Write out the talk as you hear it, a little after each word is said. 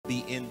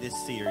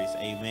this series.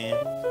 Amen.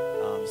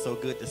 So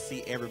good to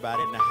see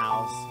everybody in the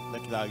house.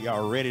 Look like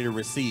y'all ready to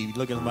receive.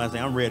 Look at somebody and say,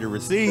 I'm ready to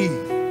receive.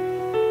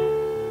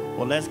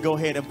 Well, let's go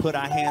ahead and put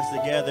our hands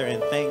together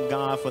and thank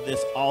God for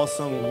this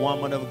awesome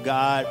woman of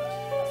God.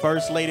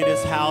 First lady of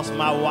this house,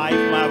 my wife,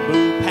 my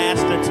boo,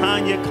 Pastor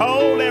Tanya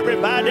Cole,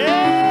 everybody.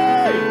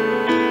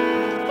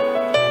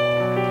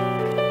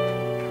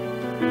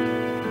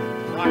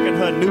 Rocking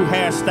her new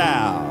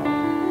hairstyle.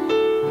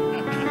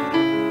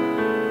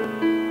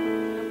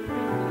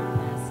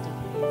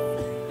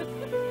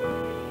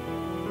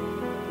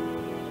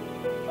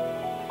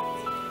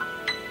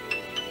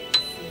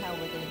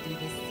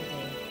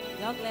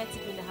 Glad to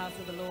be in the house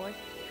of the Lord.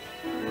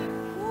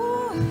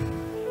 Woo.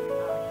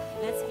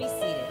 Let's be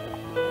seated.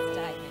 Let's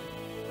dive in.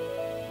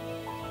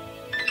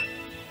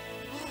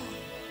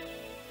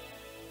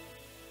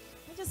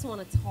 I just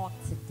want to talk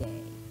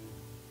today.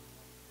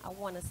 I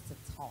want us to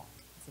talk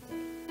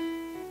today.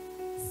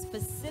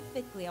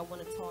 Specifically, I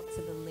want to talk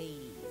to the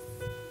ladies.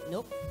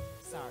 Nope,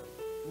 sorry,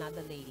 not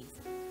the ladies.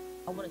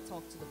 I want to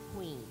talk to the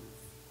queens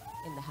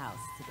in the house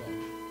today.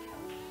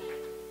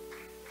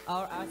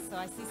 All right, so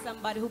I see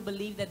somebody who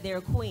believes that they're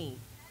a queen.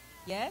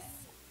 Yes?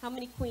 How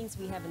many queens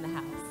we have in the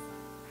house?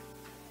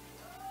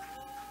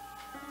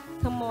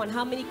 Come on,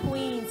 how many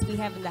queens we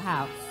have in the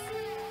house?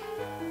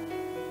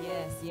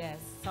 Yes, yes.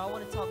 So I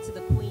want to talk to the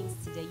queens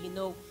today. You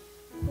know,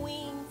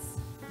 queens,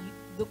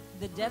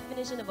 the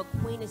definition of a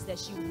queen is that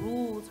she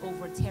rules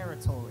over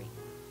territory.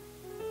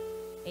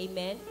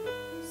 Amen?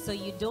 So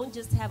you don't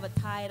just have a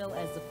title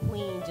as a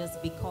queen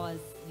just because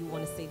you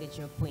want to say that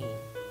you're a queen.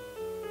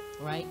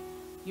 Right?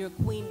 You're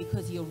a queen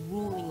because you're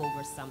ruling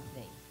over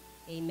something.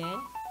 Amen?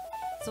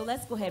 So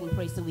let's go ahead and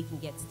pray so we can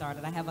get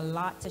started. I have a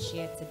lot to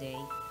share today.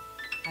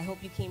 I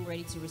hope you came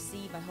ready to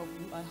receive. I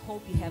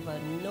hope you have a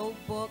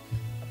notebook,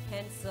 a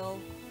pencil,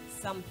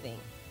 something.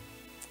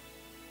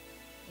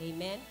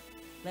 Amen?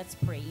 Let's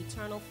pray.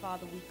 Eternal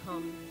Father, we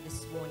come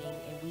this morning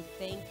and we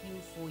thank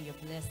you for your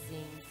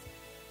blessings.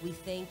 We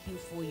thank you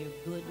for your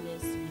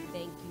goodness. We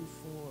thank you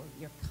for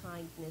your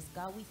kindness.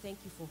 God, we thank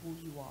you for who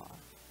you are.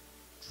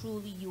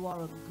 Truly, you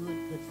are a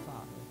good, good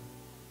Father.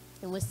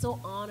 And we're so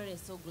honored and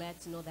so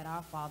glad to know that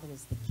our Father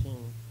is the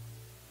King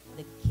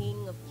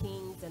of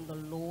kings and the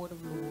Lord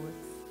of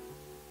lords.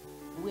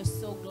 We're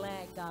so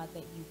glad, God,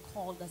 that you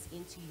called us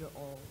into your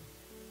own.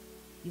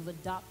 You've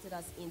adopted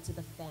us into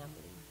the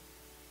family.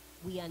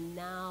 We are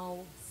now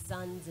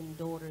sons and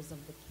daughters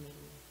of the King.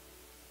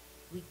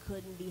 We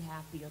couldn't be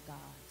happier,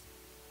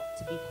 God,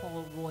 to be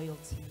called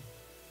royalty,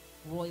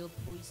 royal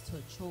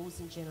priesthood,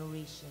 chosen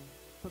generation,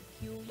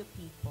 peculiar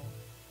people.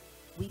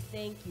 We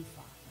thank you,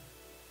 Father.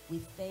 We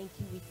thank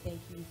you, we thank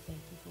you, we thank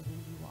you for who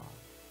you are.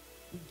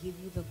 We give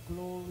you the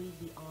glory,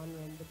 the honor,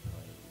 and the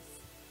praise.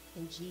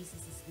 In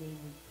Jesus' name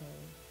we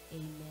pray.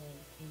 Amen,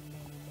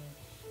 amen, amen.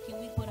 Can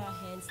we put our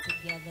hands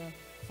together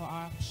for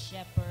our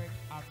shepherd,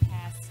 our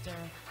pastor?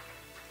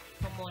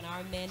 Come on,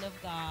 our man of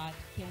God.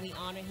 Can we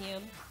honor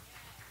him?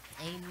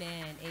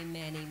 Amen,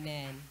 amen,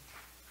 amen.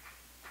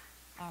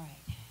 All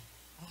right.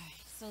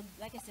 So,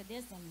 like I said,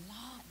 there's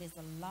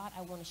a lot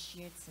I want to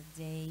share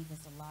today.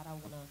 There's a lot I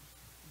want to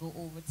go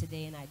over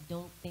today, and I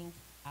don't think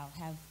I'll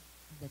have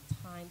the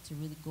time to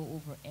really go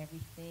over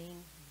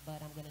everything,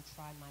 but I'm going to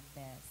try my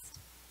best.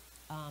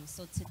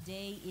 So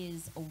today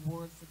is a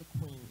word for the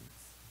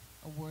queens,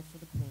 a word for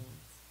the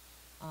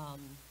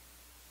queens.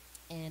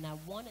 And I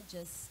want to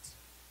just,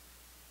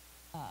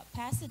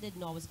 Pastor didn't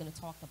know I was going to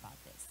talk about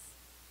this.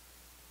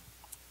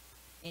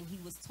 And he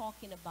was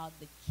talking about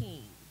the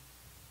king.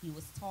 He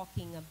was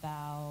talking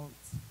about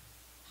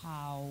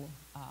how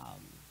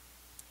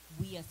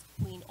we as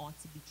queen ought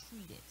to be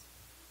treated.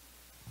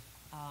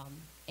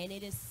 And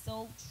it is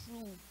so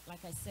true.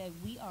 Like I said,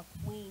 we are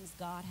queens.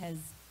 God has,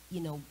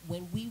 you know,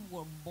 when we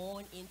were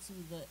born into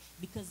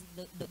because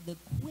the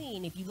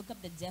queen, if you look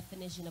up the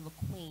definition of a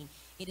queen,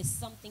 it is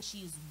something she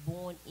is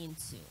born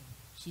into.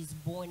 She's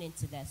born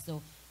into that.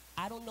 So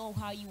I don't know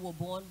how you were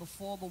born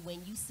before, but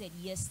when you said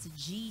yes to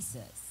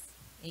Jesus,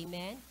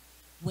 amen?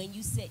 When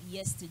you said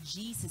yes to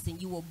Jesus and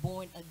you were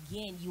born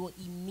again, you were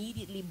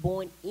immediately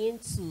born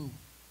into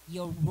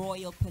your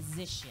royal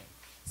position.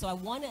 So I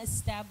want to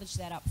establish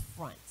that up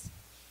front.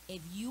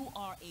 If you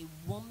are a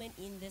woman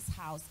in this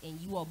house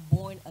and you are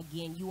born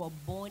again, you are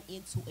born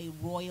into a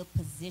royal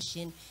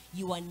position,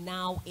 you are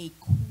now a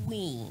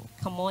queen.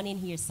 Come on in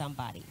here,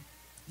 somebody.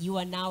 You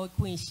are now a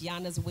queen.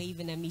 Shiana's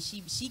waving at me.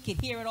 She could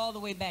hear it all the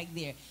way back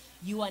there.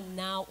 You are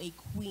now a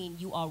queen.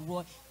 You are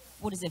royal.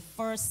 What is it?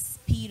 1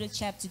 Peter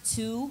chapter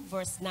 2,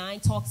 verse 9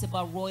 talks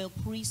about royal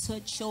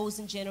priesthood,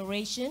 chosen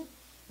generation,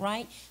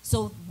 right?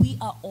 So we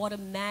are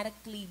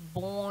automatically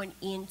born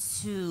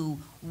into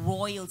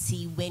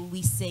royalty when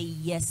we say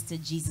yes to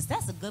Jesus.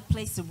 That's a good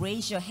place to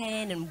raise your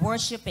hand and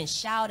worship and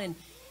shout. And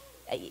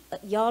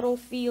y'all don't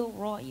feel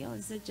royal?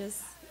 Is it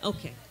just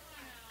okay?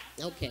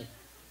 Okay.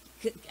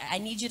 I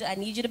need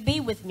you to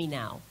be with me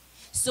now.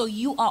 So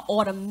you are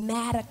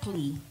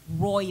automatically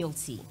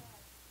royalty,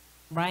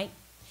 right?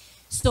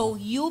 So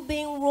you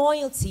being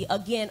royalty,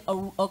 again,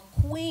 a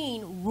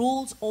queen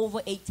rules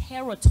over a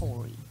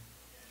territory.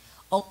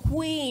 A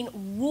queen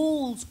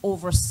rules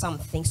over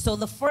something. So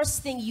the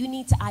first thing you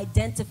need to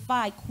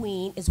identify,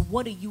 queen, is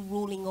what are you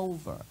ruling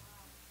over?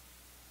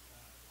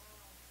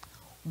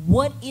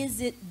 What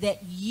is it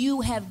that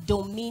you have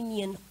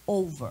dominion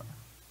over?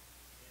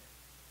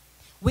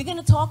 We're going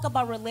to talk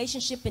about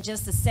relationship in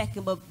just a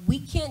second, but we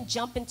can't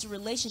jump into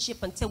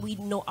relationship until we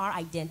know our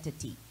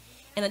identity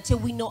and until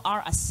we know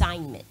our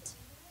assignment,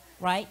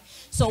 right?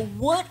 So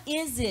what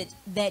is it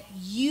that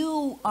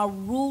you are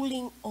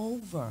ruling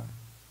over?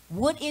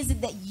 What is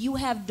it that you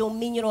have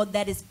dominion or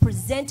that is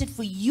presented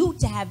for you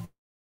to have?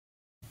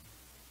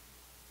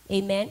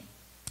 Amen.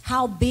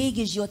 How big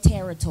is your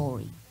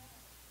territory?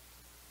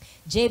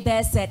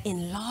 Jabez said,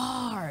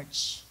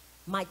 enlarge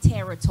my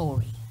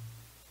territory.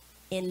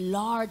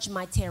 Enlarge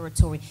my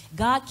territory.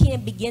 God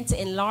can't begin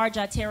to enlarge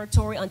our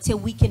territory until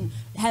we can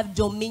have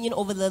dominion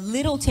over the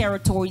little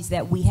territories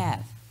that we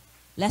have.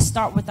 Let's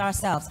start with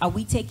ourselves. Are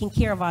we taking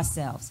care of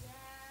ourselves?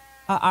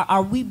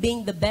 Are we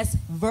being the best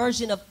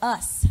version of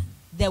us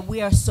that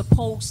we are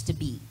supposed to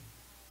be?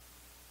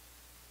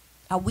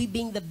 Are we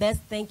being the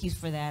best? Thank you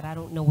for that. I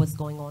don't know what's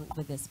going on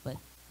with this, but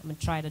I'm going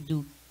to try to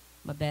do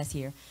my best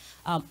here.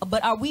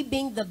 But are we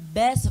being the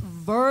best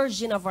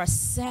version of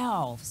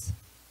ourselves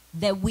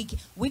that we're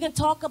going to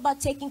talk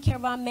about taking care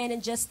of our men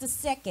in just a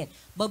second.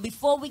 But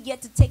before we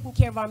get to taking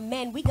care of our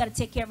men, we got to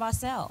take care of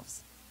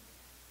ourselves.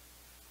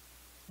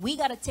 We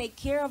got to take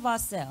care of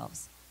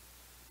ourselves.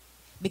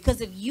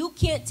 Because if you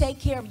can't take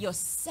care of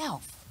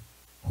yourself,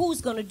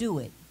 who's going to do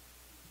it?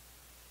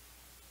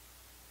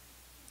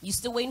 You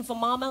still waiting for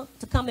mama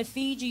to come and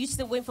feed you? You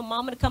still waiting for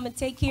mama to come and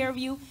take care of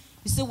you?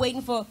 You still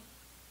waiting for...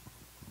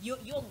 You're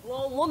a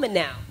grown woman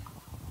now.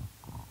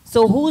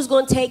 So who's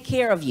going to take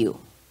care of you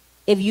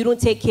if you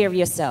don't take care of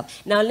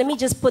yourself? Now, let me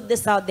just put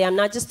this out there. I'm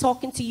not just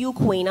talking to you,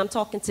 queen. I'm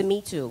talking to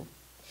me, too.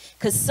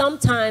 Because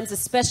sometimes,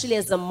 especially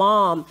as a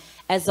mom,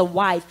 as a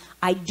wife,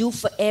 I do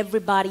for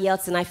everybody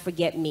else and I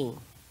forget me.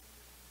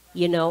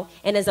 You know,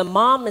 and as a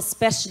mom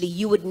especially,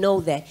 you would know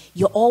that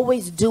you're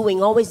always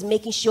doing, always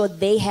making sure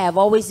they have,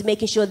 always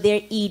making sure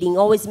they're eating,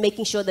 always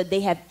making sure that they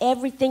have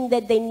everything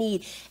that they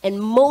need. And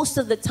most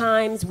of the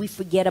times we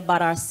forget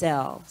about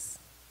ourselves.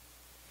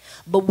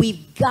 But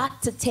we've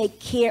got to take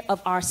care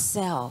of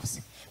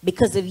ourselves.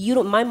 Because if you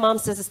don't, my mom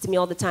says this to me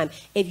all the time,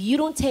 if you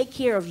don't take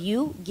care of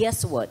you,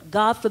 guess what?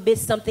 God forbid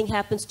something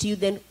happens to you,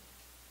 then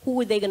who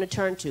are they going to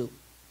turn to?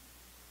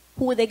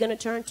 Who are they going to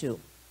turn to?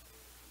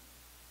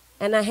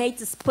 And I hate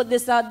to put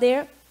this out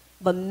there,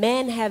 but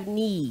men have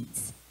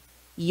needs.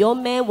 Your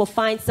man will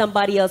find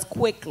somebody else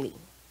quickly.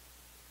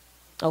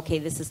 Okay,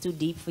 this is too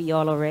deep for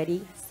y'all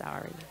already.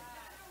 Sorry.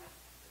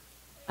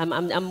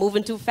 I'm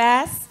moving too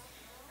fast. All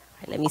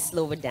right, let me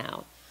slow it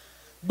down.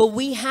 But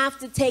we have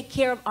to take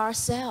care of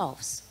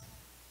ourselves.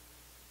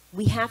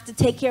 We have to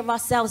take care of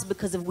ourselves,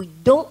 because if we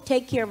don't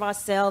take care of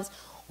ourselves,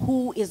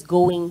 who is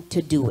going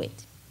to do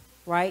it?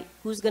 Right?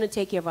 Who's going to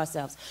take care of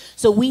ourselves?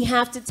 So we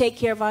have to take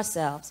care of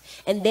ourselves.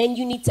 And then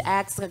you need to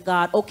ask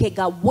God, okay,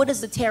 God, what is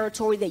the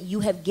territory that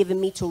you have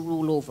given me to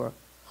rule over?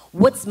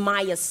 What's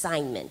my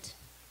assignment?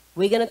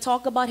 We're going to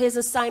talk about his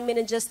assignment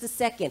in just a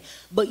second.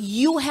 But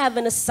you have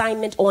an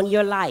assignment on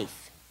your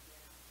life.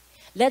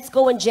 Let's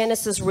go in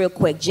Genesis real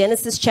quick.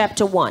 Genesis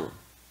chapter 1.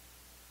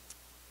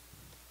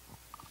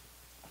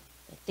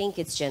 I think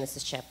it's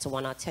Genesis chapter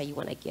 1. I'll tell you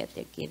when I get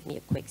there. Give me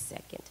a quick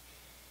second.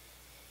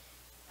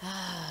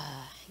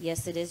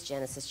 Yes, it is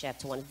Genesis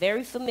chapter 1.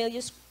 Very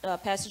familiar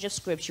passage of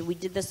scripture. We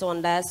did this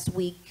on last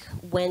week,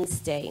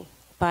 Wednesday,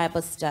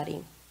 Bible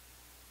study.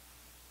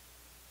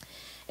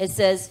 It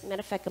says,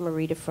 matter of fact, I'm going to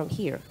read it from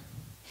here.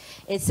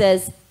 It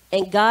says,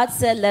 and God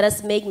said, let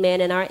us make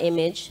man in our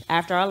image,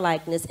 after our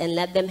likeness, and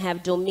let them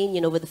have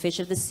dominion over the fish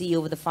of the sea,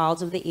 over the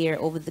fowls of the air,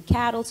 over the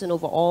cattle, and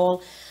over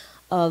all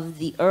of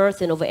the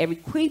earth, and over every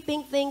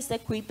creeping thing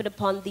that creepeth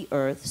upon the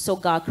earth. So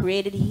God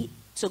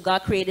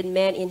created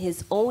man in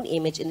his own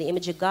image. In the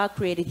image of God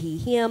created he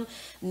him.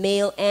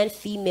 Male and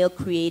female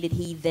created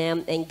he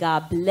them. And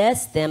God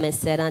blessed them and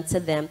said unto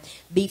them,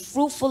 be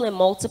fruitful and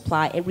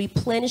multiply and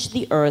replenish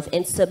the earth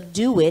and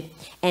subdue it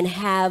and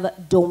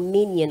have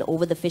dominion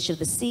over the fish of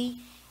the sea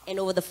and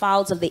over the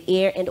fowls of the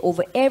air and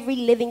over every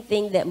living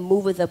thing that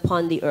moveth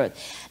upon the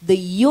earth. The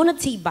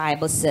Unity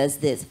Bible says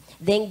this.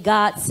 Then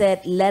God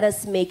said, let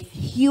us make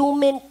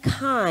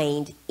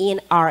humankind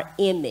in our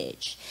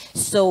image.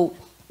 So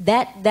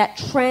that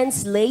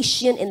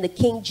translation in the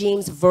King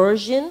James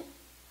Version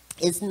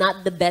is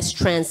not the best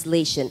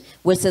translation,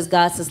 where it says,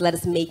 God says, let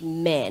us make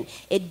man.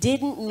 It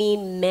didn't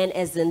mean men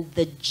as in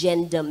the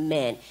gender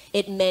men.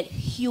 It meant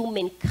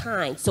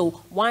humankind. So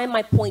why am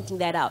I pointing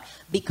that out?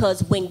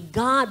 Because when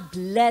God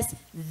blessed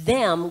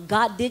them,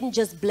 God didn't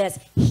just bless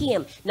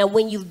him. Now,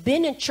 when you've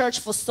been in church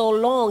for so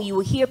long, you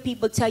will hear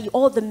people tell you,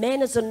 oh, the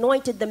man is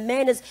anointed. The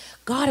man is,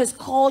 God has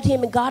called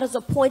him and God has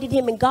appointed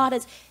him and God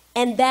has...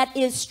 And that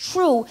is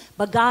true,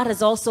 but God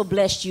has also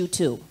blessed you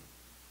too.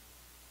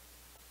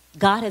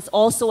 God has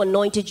also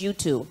anointed you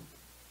too.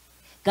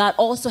 God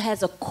also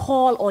has a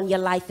call on your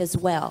life as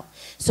well.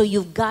 So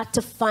you've got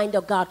to find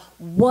out, God,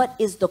 what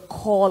is the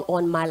call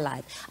on my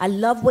life? I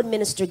love what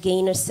Minister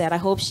Gaynor said. I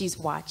hope she's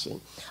watching.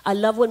 I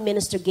love what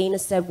Minister Gaynor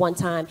said one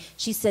time.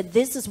 She said,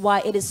 this is why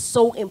it is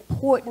so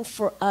important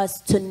for us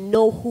to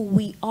know who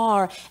we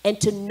are and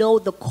to know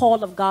the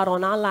call of God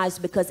on our lives,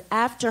 because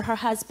after her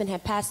husband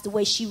had passed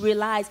away, she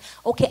realized,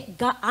 okay,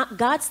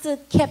 God still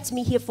kept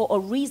me here for a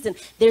reason.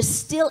 There's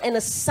still an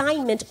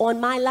assignment on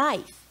my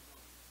life.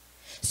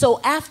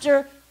 So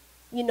after,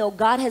 you know,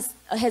 God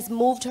has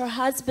moved her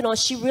husband on,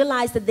 she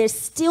realized that there's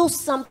still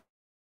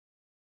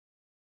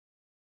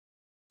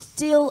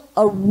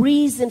a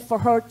reason for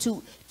her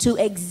to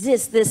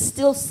exist. There's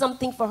still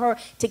something for her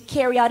to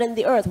carry out in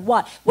the earth.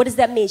 What does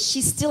that mean?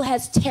 She still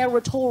has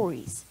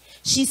territories.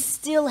 She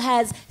still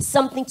has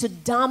something to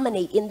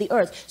dominate in the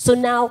earth. So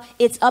now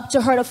it's up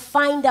to her to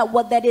find out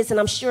what that is, and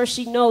I'm sure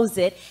she knows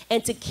it,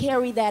 and to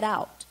carry that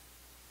out.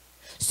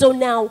 So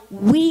now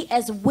we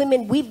as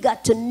women, we've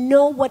got to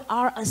know what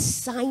our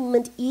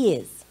assignment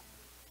is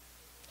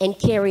and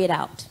carry it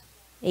out.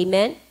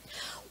 Amen.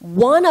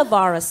 One of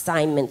our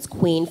assignments,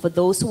 Queen, for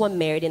those who are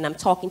married, and I'm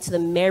talking to the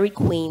married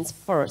queens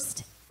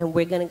first, and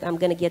I'm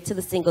gonna get to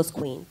the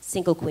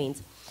single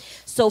queens.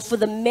 So for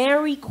the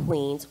married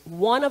queens,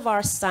 one of our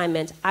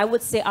assignments, I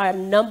would say our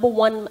number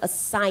one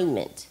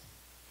assignment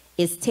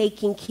is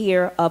taking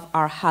care of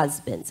our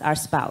husbands, our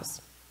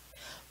spouse.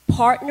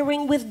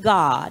 Partnering with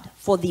God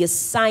for the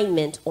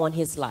assignment on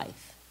his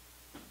life.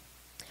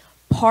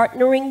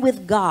 Partnering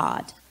with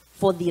God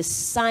for the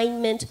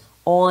assignment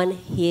on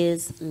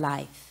his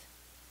life.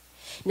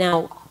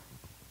 Now,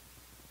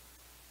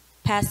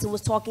 Pastor was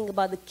talking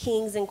about the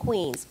kings and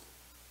queens.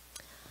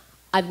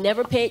 I've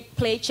never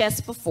played chess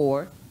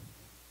before,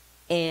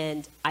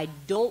 and I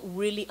don't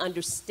really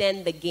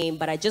understand the game,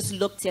 but I just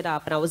looked it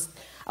up, and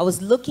I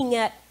was looking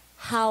at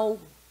how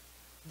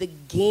the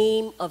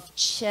game of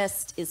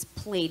chess is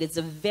played. It's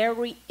a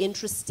very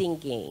interesting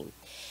game.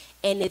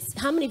 And it's,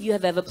 how many of you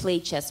have ever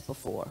played chess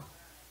before?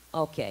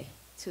 Okay,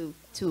 two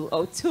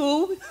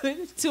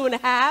and a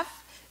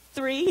half,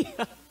 three.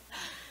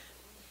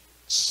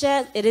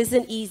 Chess, it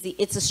isn't easy.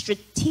 It's a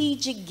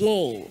strategic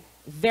game.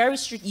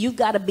 You've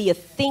got to be a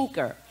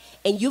thinker.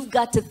 And you've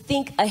got to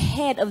think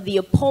ahead of the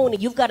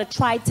opponent. You've got to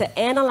try to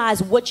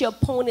analyze what your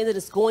opponent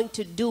is going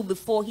to do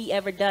before he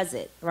ever does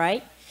it,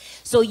 right?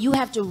 So you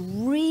have to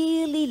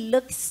really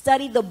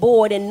study the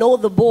board and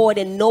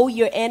know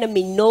your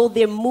enemy, know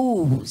their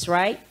moves,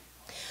 right?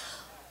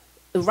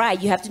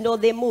 Right, you have to know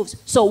their moves.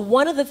 So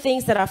one of the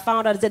things that I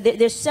found out is that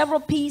there's several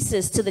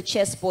pieces to the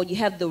chessboard. You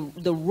have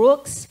the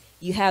rooks,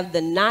 you have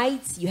the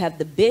knights, you have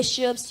the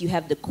bishops, you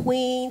have the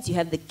queens, you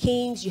have the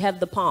kings, you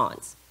have the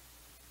pawns.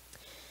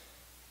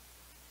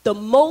 The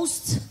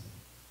most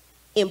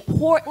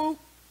important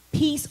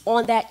piece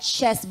on that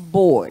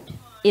chessboard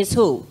is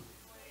who?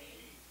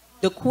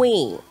 The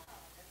queen.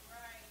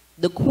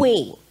 The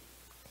queen.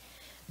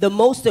 The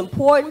most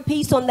important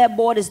piece on that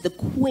board is the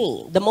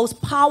queen. The most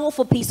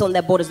powerful piece on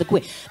that board is the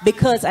queen.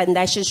 Because, and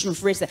I should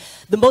rephrase that,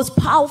 the most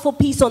powerful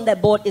piece on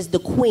that board is the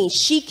queen.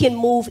 She can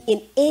move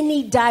in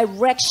any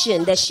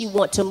direction that she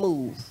wants to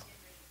move.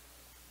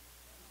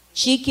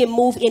 She can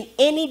move in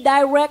any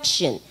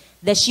direction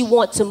that she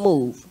wants to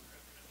move.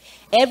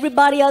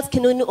 Everybody else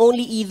can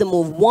only either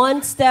move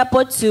one step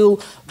or two,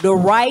 the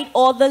right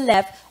or the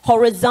left,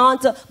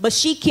 horizontal, but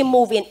she can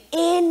move in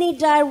any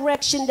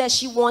direction that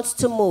she wants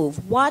to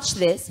move. Watch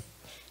this.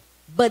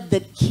 But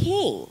the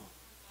king,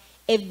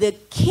 if the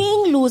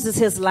king loses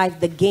his life,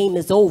 the game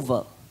is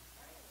over.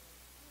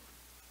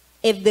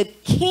 If the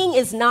king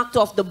is knocked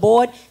off the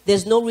board,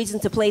 there's no reason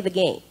to play the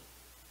game.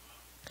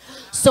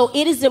 So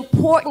it is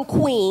important,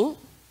 Queen,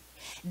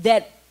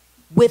 that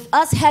with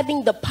us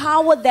having the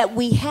power that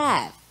we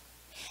have,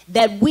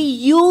 that we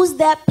use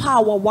that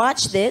power,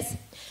 watch this,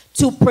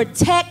 to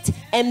protect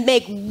and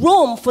make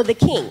room for the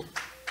king.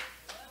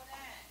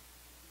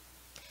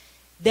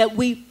 That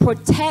we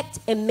protect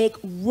and make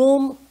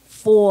room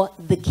for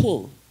the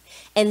king.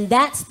 And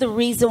that's the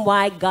reason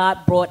why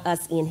God brought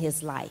us in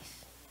his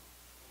life.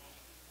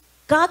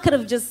 God could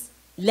have just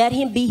let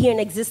him be here and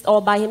exist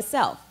all by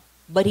himself,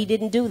 but he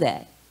didn't do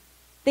that.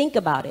 Think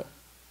about it.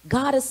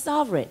 God is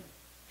sovereign.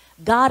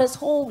 God is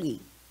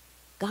holy.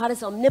 God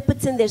is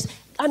omnipotent.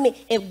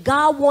 If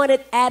God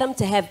wanted Adam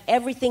to have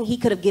everything, he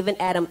could have given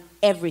Adam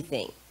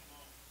everything.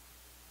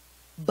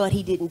 But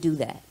he didn't do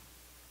that.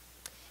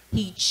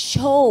 He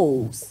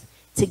chose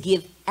to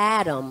give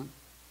Adam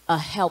a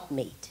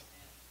helpmate.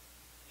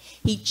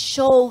 He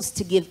chose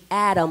to give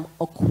Adam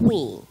a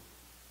queen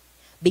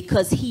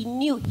because he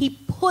knew, he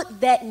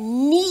put that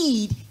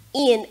need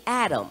in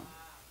Adam.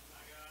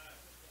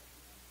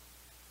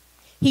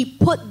 He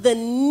put the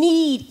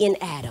need in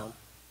Adam.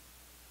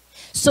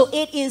 So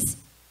it is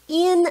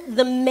in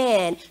the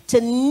man to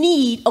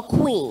need a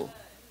queen.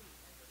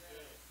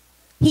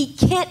 He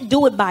can't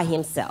do it by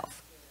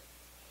himself.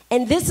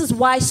 And this is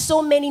why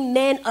so many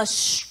men are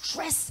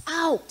stressed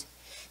out.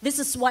 This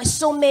is why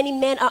so many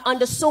men are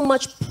under so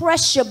much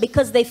pressure,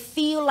 because they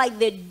feel like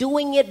they're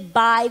doing it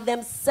by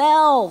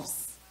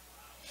themselves.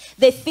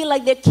 They feel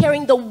like they're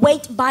carrying the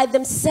weight by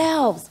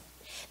themselves.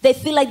 They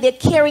feel like they're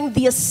carrying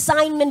the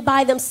assignment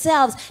by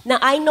themselves. Now,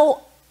 I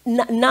know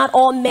not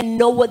all men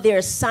know what their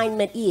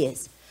assignment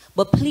is.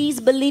 But please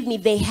believe me,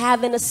 they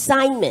have an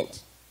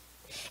assignment.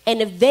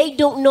 And if they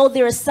don't know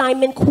their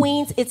assignment,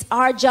 queens, it's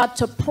our job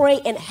to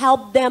pray and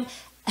help them,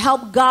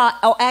 help God,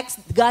 or ask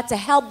God to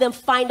help them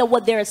find out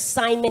what their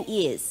assignment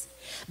is.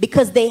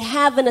 Because they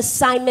have an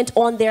assignment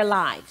on their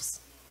lives.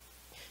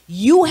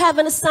 You have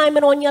an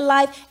assignment on your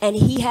life, and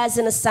he has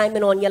an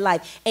assignment on your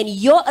life. And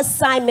your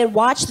assignment,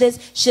 watch this,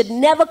 should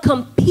never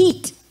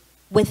compete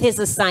with his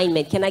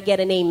assignment. Can I get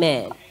an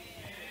amen?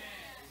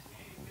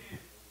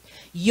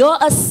 Your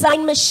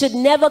assignment should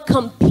never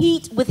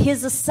compete with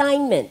his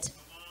assignment.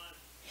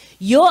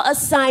 Your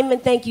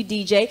assignment, thank you,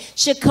 DJ,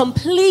 should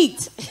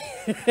complete.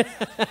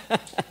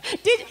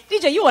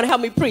 DJ, you want to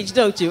help me preach,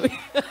 don't you?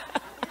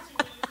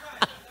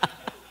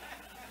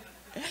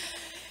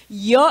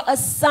 Your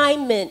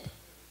assignment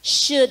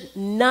should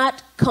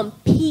not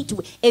compete.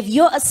 If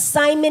your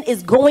assignment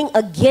is going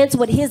against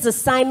what his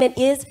assignment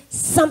is,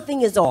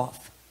 something is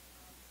off.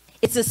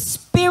 It's a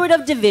spirit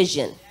of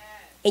division,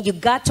 and you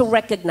got to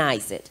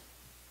recognize it.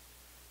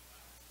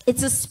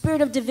 It's a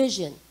spirit of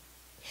division.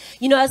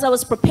 You know, as I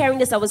was preparing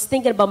this, I was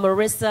thinking about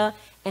Marissa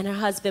and her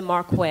husband,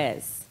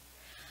 Marquez.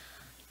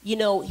 You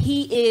know,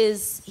 he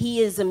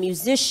is a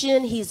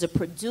musician. He's a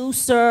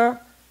producer.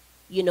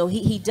 You know,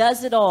 he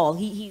does it all.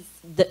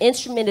 The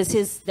instrument is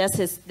his,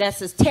 that's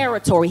his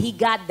territory. He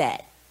got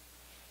that.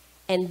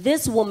 And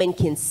this woman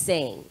can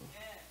sing.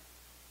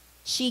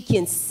 She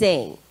can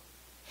sing.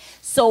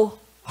 So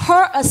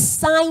her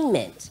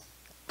assignment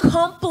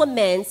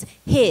complements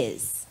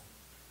his.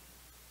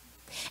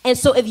 And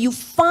so if you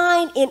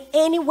find in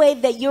any way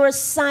that your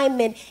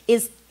assignment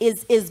is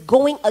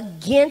going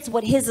against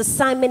what his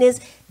assignment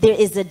is, there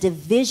is a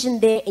division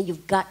there, and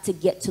you've got to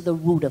get to the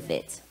root of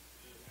it.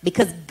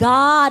 Because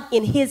God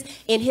in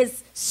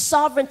his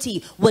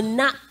sovereignty will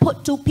not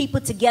put two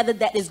people together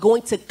that is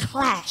going to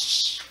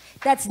clash.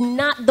 That's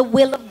not the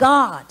will of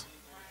God.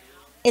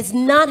 It's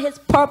not his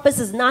purpose,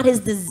 it's not his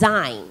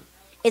design.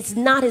 It's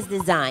not his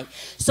design.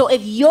 So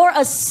if your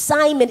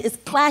assignment is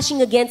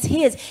clashing against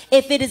his,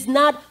 if it is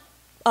not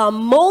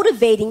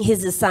motivating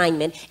his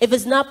assignment, if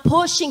it's not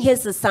pushing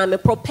his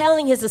assignment,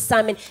 propelling his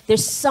assignment,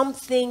 there's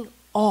something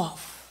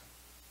off.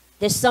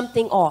 There's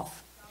something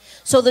off.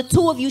 So the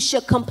two of you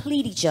should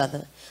complete each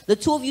other. The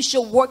two of you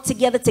should work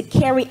together to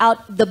carry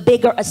out the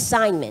bigger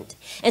assignment.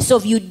 And so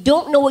if you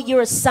don't know what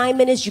your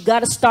assignment is, you got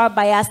to start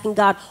by asking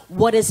God,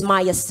 what is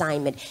my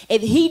assignment?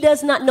 If he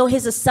does not know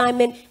his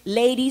assignment,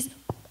 ladies,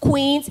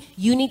 queens,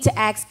 you need to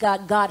ask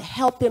God, God,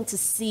 help him to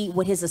see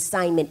what his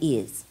assignment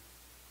is.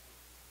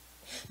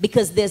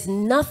 Because there's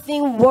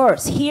nothing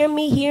worse. Hear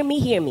me, hear me,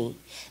 hear me.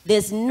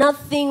 There's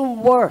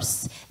nothing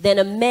worse than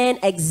a man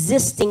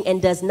existing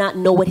and does not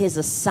know what his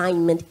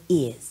assignment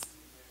is.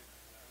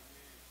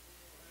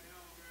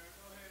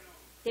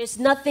 There's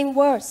nothing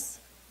worse.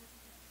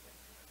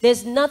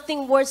 There's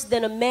nothing worse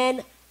than a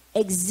man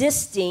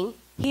existing,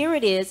 here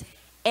it is,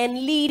 and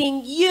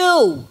leading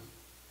you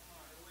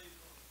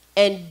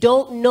and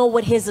don't know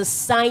what his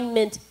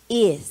assignment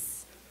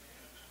is.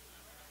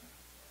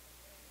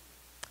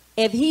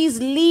 If he's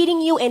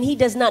leading you and he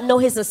does not know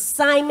his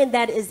assignment,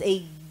 that is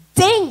a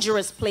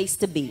dangerous place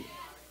to be.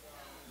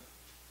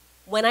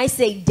 When I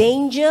say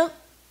danger,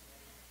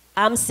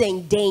 I'm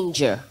saying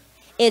danger.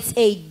 It's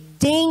a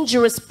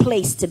dangerous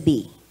place to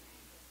be.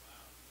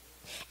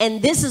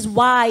 And this is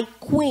why,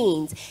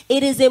 queens,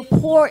 it is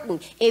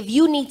important if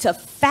you need to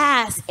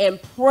fast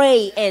and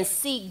pray and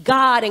seek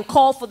God and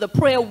call for the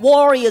prayer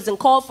warriors and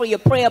call for your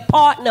prayer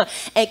partner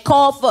and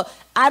call for,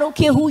 I don't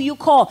care who you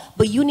call,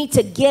 but you need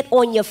to get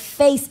on your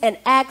face and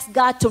ask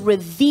God to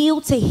reveal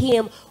to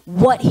him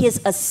what his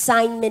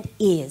assignment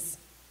is.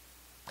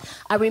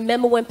 I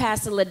remember when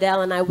Pastor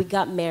Liddell and we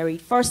got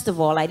married. First of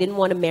all, I didn't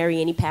want to marry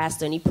any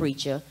pastor, any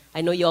preacher. I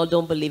know y'all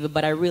don't believe it,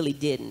 but I really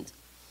didn't.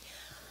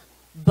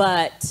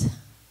 But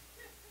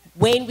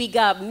when we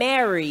got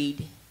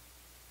married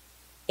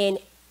and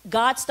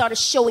God started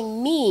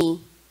showing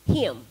me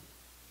him,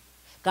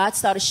 God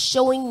started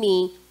showing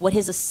me what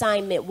his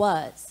assignment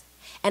was.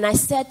 And I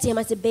said to him,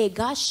 I said, babe,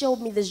 God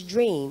showed me this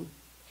dream.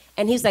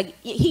 And he's like,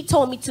 he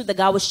told me too that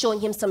God was showing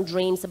him some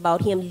dreams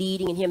about him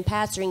leading and him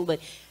pastoring, but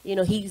you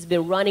know, he's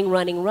been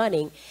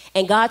running.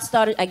 And God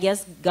started, I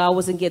guess God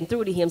wasn't getting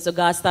through to him, so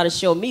God started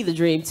showing me the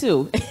dream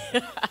too.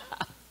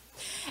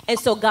 And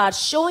so God's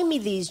showing me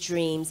these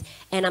dreams,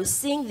 and I'm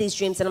seeing these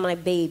dreams, and I'm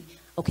like, babe,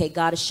 okay,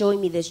 God is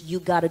showing me this. You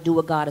got to do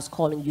what God is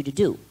calling you to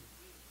do.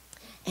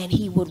 And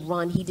he would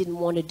run. He didn't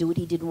want to do it.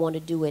 He didn't want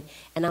to do it.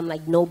 And I'm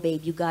like, no,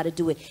 babe, you got to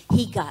do it.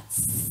 He got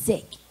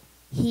sick.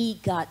 He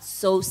got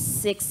so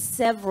sick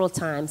several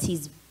times. He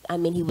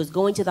was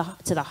going to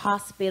the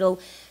hospital,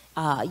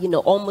 you know,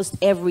 almost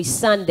every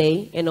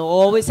Sunday, and it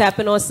always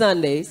happened on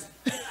Sundays.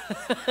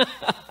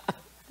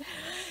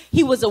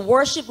 He was a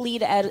worship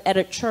leader at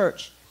a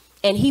church.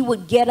 And he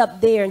would get up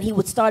there and he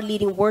would start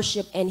leading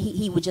worship, and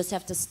he would just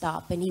have to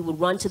stop, and he would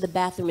run to the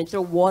bathroom and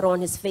throw water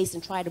on his face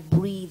and try to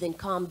breathe and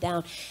calm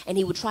down. And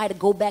he would try to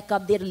go back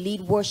up there to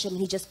lead worship, and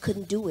he just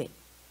couldn't do it.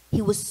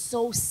 He was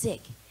so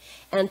sick.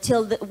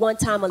 Until one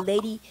time a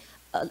lady,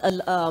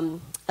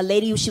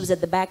 she was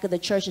at the back of the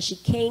church, and she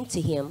came to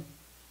him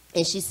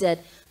and she said,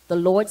 "The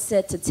Lord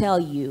said to tell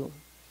you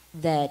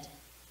that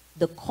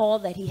the call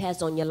that he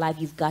has on your life,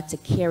 you've got to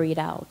carry it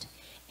out.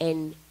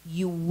 And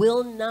you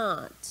will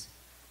not,"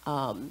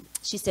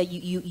 she said,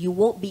 you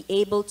won't be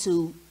able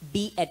to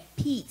be at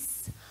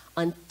peace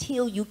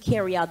until you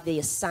carry out the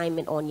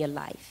assignment on your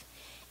life.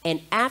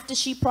 And after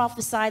she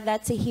prophesied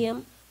that to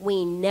him, we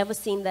ain't never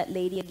seen that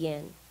lady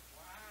again.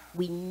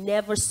 We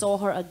never saw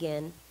her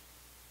again.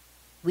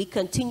 We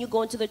continued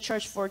going to the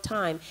church for a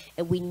time,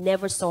 and we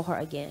never saw her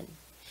again.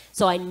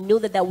 So I knew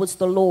that that was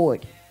the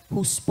Lord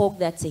who spoke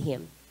that to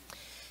him.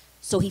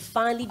 So he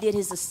finally did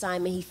his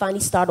assignment. He finally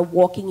started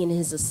walking in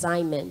his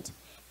assignment.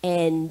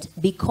 And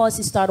because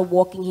he started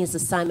walking his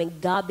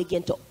assignment, God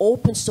began to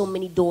open so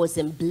many doors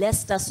and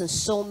blessed us in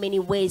so many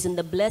ways. And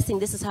the blessing,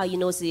 this is how you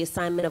know it's the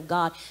assignment of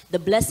God. The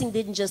blessing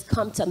didn't just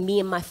come to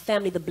me and my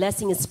family. The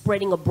blessing is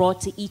spreading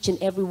abroad to each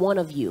and every one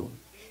of you.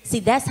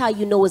 See, that's how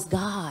you know it's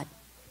God.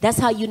 That's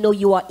how you know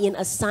you are in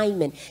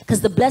assignment.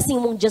 Because the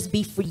blessing won't just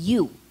be for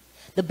you.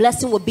 The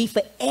blessing will be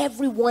for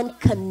everyone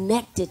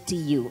connected to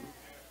you.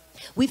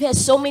 We've had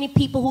so many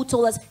people who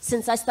told us,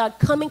 since I started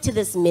coming to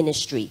this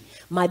ministry,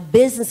 my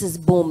business is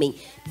booming.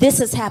 This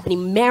is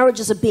happening.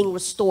 Marriages are being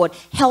restored.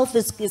 Health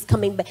is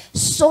coming back.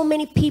 So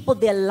many people,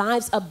 their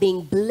lives are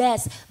being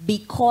blessed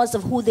because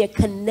of who they're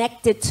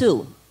connected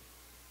to.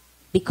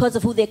 Because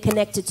of who they're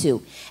connected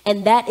to.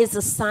 And that is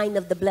a sign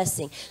of the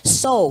blessing.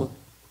 So,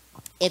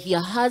 if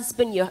your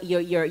husband,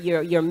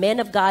 your man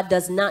of God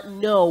does not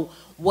know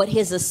what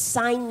his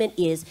assignment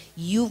is,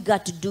 you've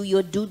got to do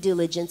your due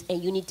diligence,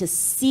 and you need to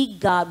seek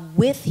God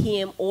with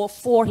him or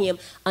for him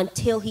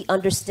until he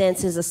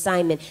understands his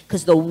assignment.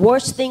 Because the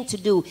worst thing to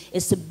do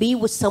is to be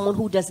with someone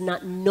who does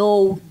not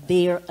know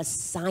their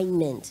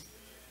assignment.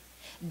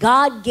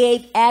 God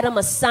gave Adam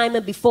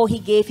assignment before he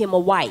gave him a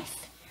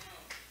wife.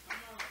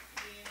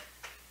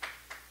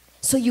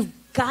 So you've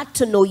got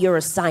to know your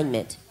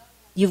assignment.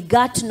 You've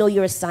got to know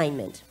your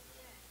assignment.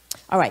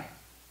 All right.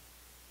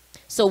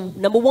 So,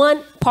 number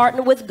one,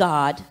 partner with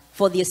God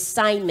for the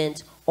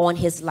assignment on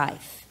his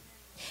life.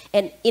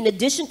 And in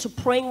addition to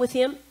praying with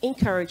him,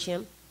 encourage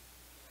him.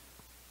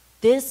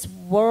 This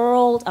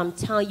world, I'm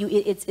telling you,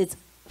 it's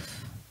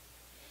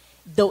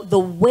the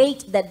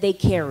weight that they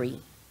carry,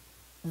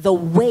 the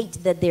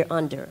weight that they're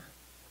under.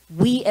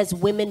 We as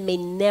women may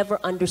never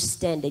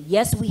understand it.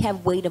 Yes, we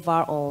have weight of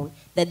our own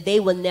that they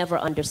will never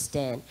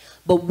understand.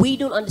 But we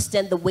don't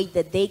understand the weight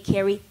that they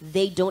carry.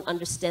 They don't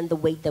understand the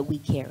weight that we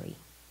carry.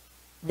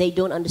 They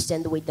don't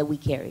understand the weight that we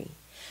carry.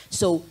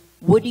 So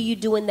what do you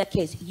do in that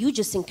case? You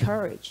just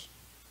encourage.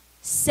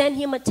 Send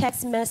him a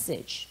text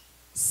message.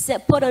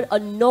 Put a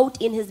note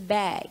in his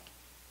bag,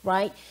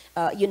 right?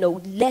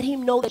 Let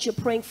him know that you're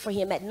praying for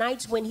him. At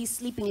nights when he's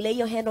sleeping, lay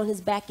your hand on his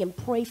back and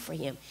pray for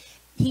him.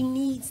 He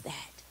needs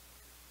that.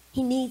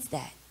 He needs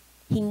that.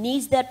 He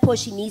needs that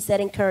push. He needs that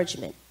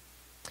encouragement.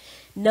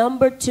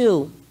 Number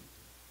two,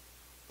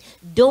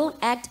 don't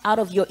act out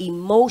of your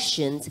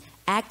emotions.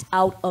 Act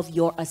out of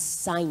your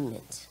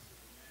assignment.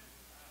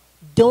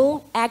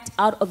 Don't act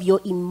out of your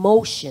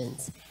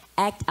emotions.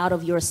 Act out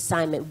of your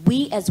assignment.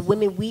 We as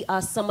women, we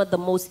are some of the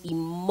most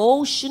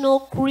emotional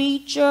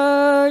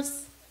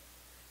creatures.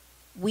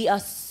 We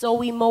are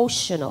so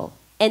emotional.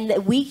 And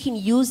that we can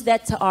use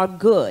that to our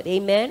good.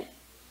 Amen?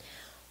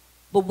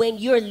 But when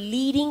you're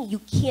leading, you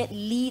can't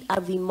lead out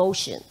of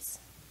emotions,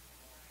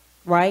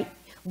 right?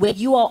 When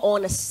you are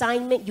on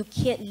assignment, you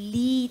can't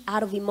lead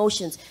out of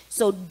emotions.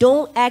 So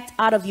don't act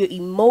out of your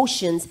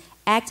emotions,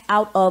 act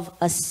out of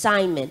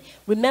assignment.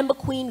 Remember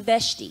Queen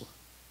Vashti.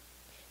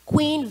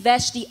 Queen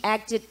Vashti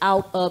acted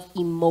out of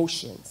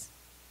emotions.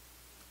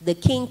 The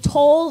king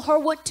told her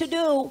what to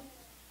do,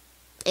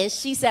 and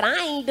she said, I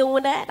ain't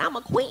doing that. I'm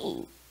a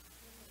queen.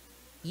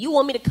 You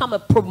want me to come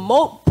and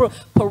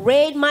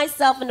parade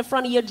myself in the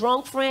front of your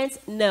drunk friends?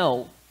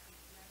 No.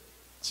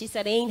 She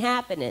said, it ain't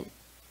happening.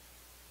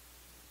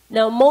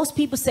 Now, most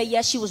people say,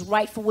 yes, she was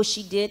right for what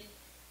she did.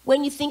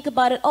 When you think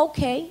about it,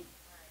 okay,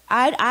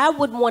 I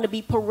wouldn't want to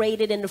be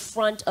paraded in the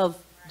front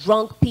of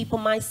drunk people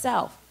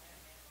myself.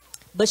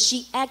 But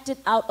she acted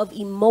out of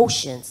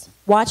emotions.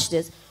 Watch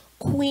this.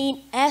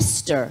 Queen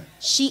Esther,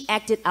 she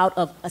acted out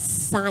of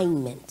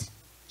assignment.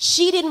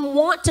 She didn't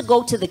want to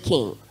go to the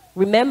king.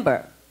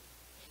 Remember.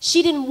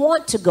 She didn't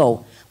want to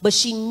go, but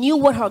she knew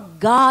what her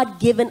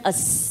God-given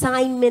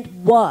assignment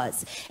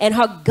was. And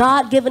her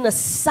God-given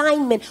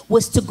assignment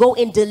was to go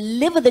and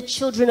deliver the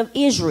children of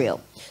Israel.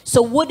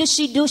 So what did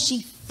she do?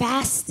 She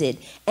fasted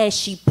and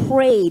she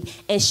prayed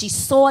and she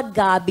sought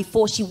God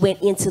before she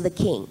went into the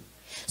king.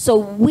 So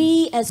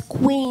we as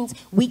queens,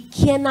 we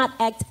cannot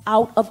act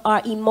out of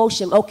our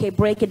emotion. Okay,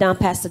 break it down,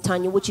 Pastor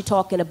Tanya. What you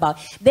talking about?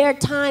 There are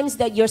times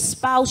that your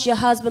spouse, your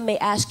husband may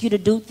ask you to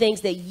do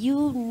things that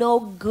you know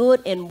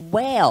good and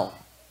well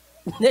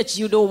that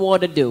you don't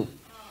want to do.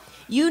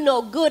 You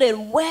know good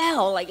and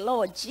well, like,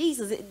 Lord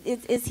Jesus,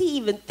 is he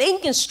even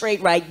thinking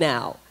straight right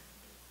now?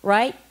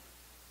 Right?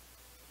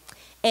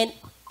 And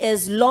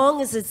as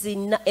long as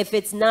if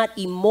it's not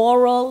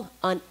immoral,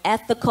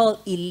 unethical,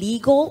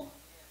 illegal,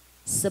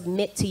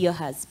 submit to your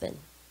husband.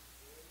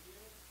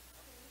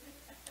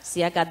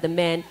 See, I got the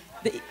man.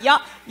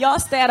 Y'all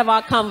stay out of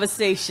our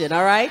conversation,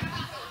 all right?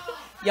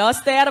 Y'all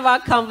stay out of our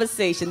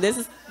conversation.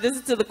 This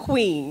is to the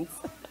queens.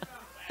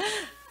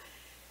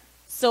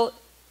 So,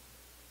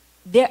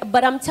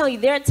 but I'm telling you,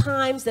 there are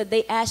times that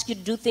they ask you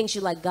to do things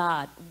you're like,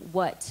 God,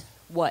 what?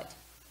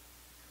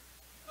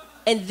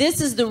 And this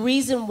is the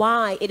reason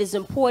why it is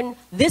important.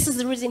 This is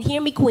the reason,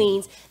 hear me,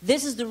 queens.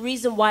 This is the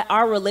reason why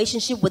our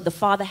relationship with the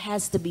Father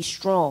has to be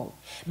strong.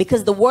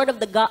 Because the word of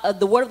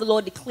the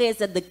Lord declares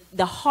that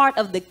the heart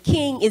of the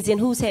king is in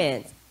whose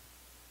hands?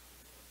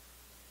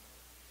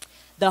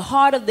 The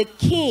heart of the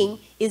king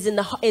is in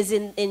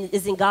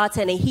God's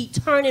hand, and he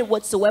turn it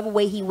whatsoever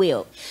way he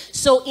will.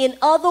 So in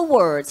other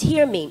words,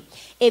 hear me.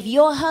 If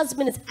your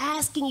husband is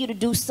asking you to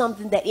do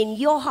something that in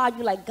your heart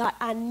you're like, God,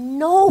 I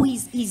know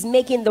he's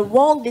making the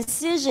wrong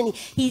decision.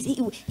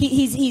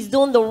 He's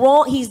doing the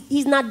wrong.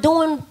 He's not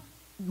doing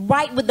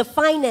right with the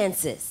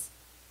finances.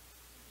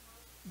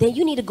 Then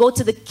you need to go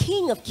to the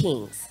King of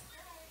Kings.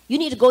 You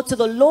need to go to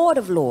the Lord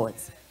of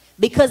Lords.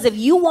 Because if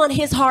you want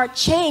his heart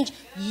changed,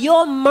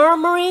 your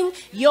murmuring,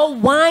 your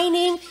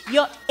whining,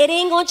 it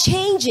ain't going to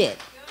change it.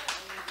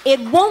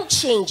 It won't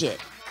change it.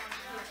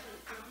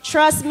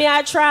 Trust me,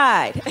 I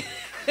tried.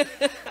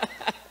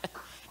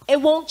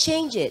 It won't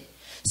change it.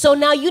 So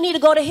now you need to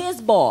go to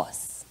his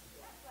boss.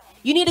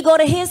 You need to go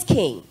to his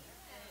king.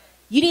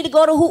 You need to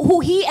go to who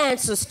he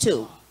answers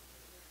to.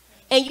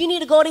 And you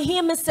need to go to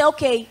him and say,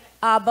 okay,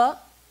 Abba,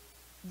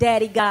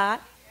 Daddy God,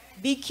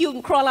 be cute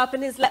and crawl up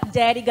in his lap,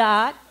 Daddy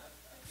God.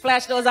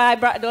 Flash those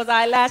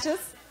eyelashes.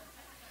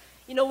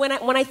 You know, when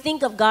I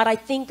think of God, I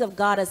think of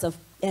God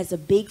as a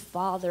big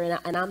father,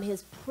 and I'm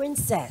his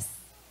princess.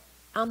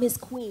 I'm his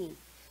queen.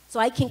 So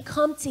I can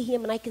come to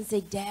him and I can say,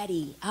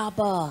 Daddy,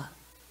 Abba,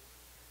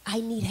 I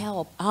need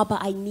help. Abba,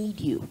 I need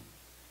you.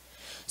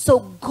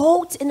 So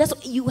and that's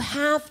what you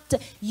have to.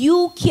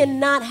 You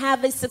cannot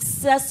have a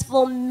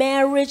successful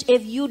marriage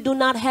if you do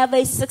not have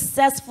a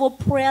successful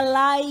prayer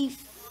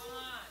life.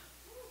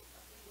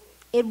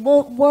 It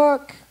won't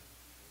work.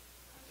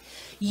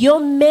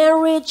 Your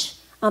marriage,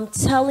 I'm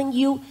telling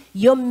you,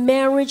 your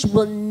marriage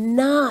will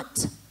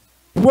not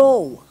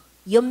grow.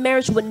 Your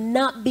marriage will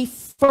not be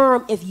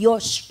firm if your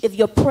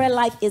prayer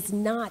life is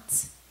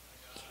not.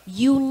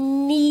 You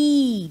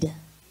need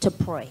to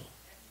pray.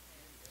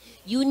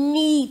 You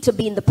need to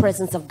be in the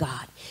presence of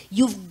God.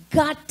 You've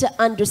got to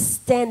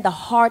understand the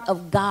heart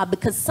of God,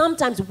 because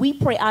sometimes we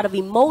pray out of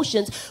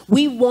emotions.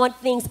 We want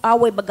things our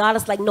way, but God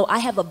is like, no, I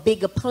have a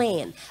bigger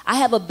plan. I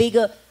have a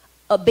bigger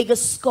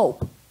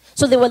scope.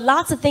 So there were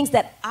lots of things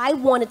that I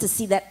wanted to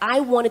see, that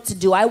I wanted to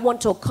do, I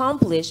wanted to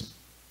accomplish,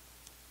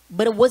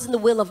 but it wasn't the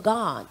will of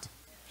God.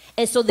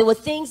 And so there were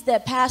things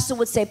that Pastor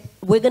would say,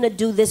 we're going to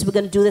do this, we're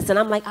going to do this. And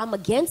I'm like, I'm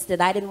against it.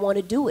 I didn't want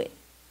to do it.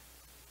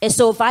 And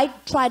so if I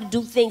try to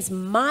do things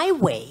my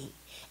way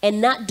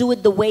and not do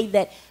it the way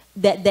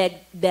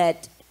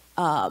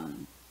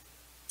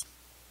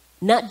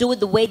not do it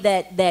the way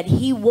that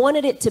he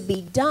wanted it to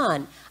be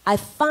done, I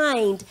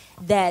find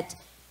that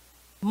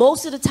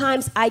most of the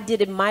times I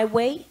did it my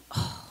way,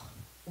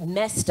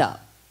 messed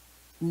up.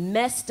 And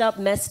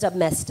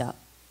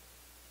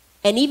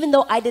even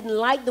though I didn't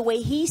like the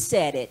way he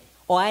said it,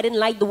 or I didn't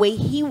like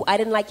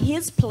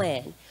his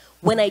plan,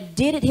 when I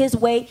did it his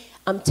way,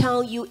 I'm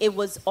telling you, it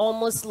was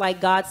almost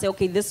like God said,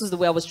 okay, this is the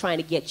way I was trying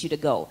to get you to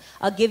go.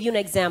 I'll give you an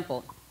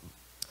example.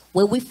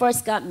 When we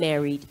first got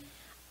married,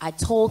 I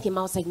told him,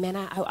 I was like, man,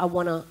 I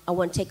want to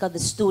take out the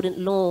student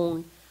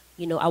loan.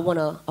 You know, I want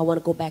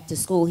to go back to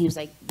school. He was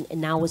like,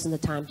 now isn't the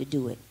time to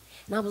do it.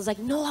 And I was like,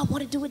 no, I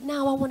want to do it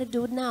now. I want to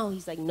do it now.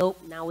 He's like, nope,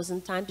 now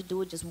isn't the time to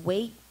do it. Just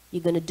wait.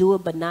 You're going to do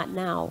it, but not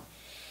now.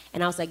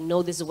 And I was like,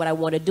 no, this is what I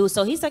want to do.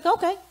 So he's like,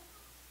 okay.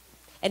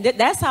 And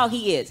that's how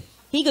he is.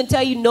 He can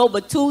tell you no,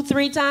 but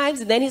 2-3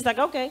 times. And then he's like,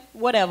 okay,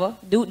 whatever.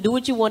 Do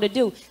what you want to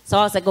do. So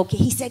I was like, okay.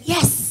 He said,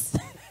 yes.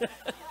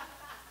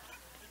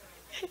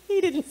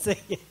 He didn't say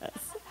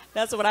yes.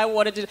 That's what I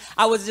wanted to do.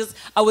 I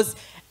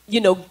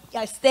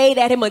stayed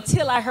at him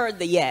until I heard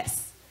the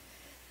yes.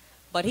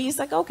 But he's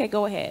like, okay,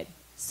 go ahead.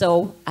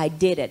 So I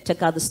did it,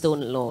 took out the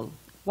student loan.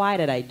 Why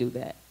did I do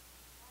that?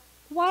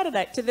 Why did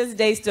I, to this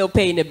day, still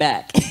paying it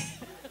back?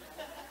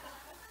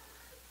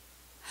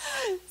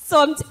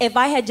 So if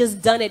I had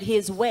just done it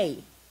his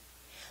way,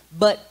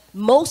 but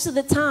most of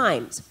the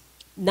times,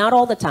 not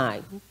all the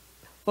time,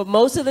 but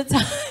most of the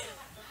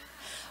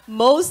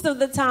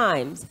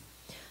times,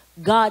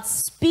 God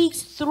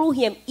speaks through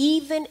him,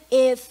 even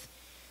if,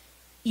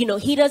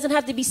 he doesn't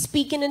have to be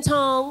speaking in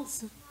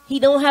tongues. He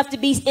don't have to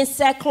be in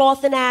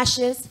sackcloth and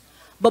ashes.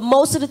 But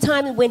most of the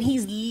time when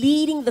he's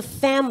leading the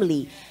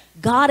family,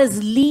 God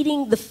is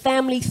leading the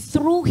family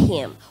through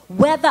him,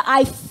 whether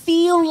I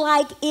feel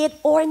like it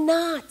or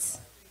not.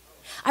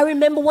 I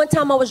remember one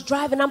time I was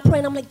driving, I'm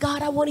praying, I'm like,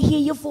 God, I want to hear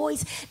your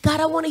voice. God,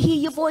 I want to hear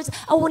your voice.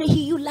 I want to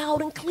hear you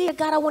loud and clear.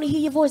 God, I want to hear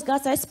your voice.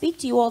 God said, I speak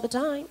to you all the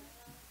time.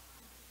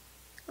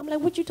 I'm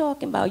like, what you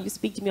talking about? You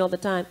speak to me all the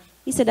time.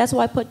 He said, that's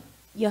why I put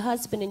your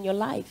husband in your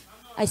life.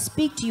 I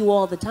speak to you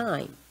all the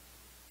time.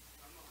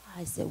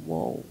 I said,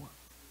 whoa,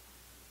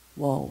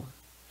 whoa.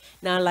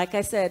 Now, like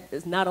I said,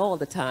 it's not all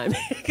the time.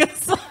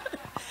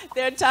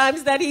 There are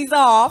times that he's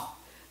off.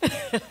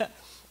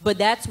 But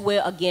that's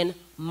where, again,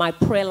 my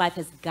prayer life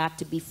has got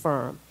to be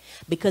firm.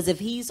 Because if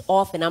he's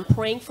off and I'm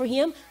praying for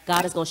him,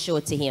 God is going to show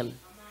it to him.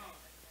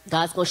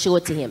 God's going to show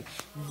it to him.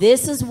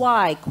 This is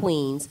why,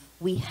 queens,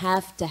 we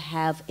have to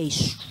have a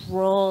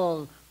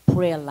strong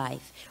prayer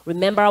life.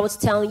 Remember I was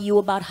telling you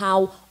about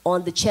how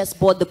on the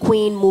chessboard the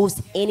queen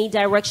moves any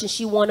direction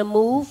she want to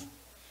move?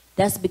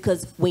 That's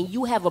because when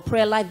you have a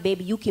prayer life,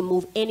 baby, you can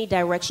move any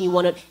direction you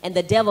want to, and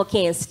the devil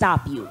can't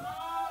stop you.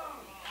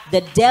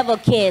 The devil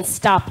can't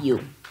stop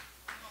you.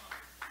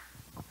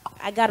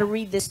 I got to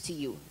read this to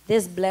you.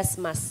 This blessed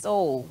my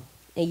soul.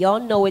 And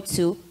y'all know it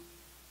too.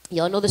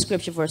 Y'all know the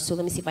scripture verse too.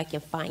 Let me see if I can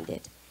find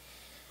it.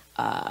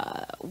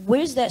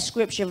 Where's that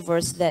scripture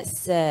verse that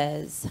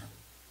says,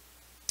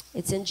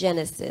 it's in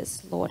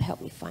Genesis. Lord,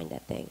 help me find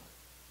that thing.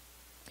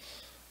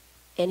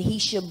 And he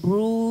shall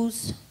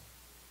bruise,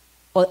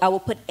 or I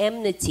will put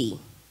enmity.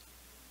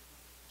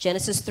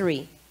 Genesis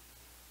 3.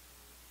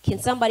 Can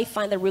somebody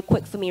find that real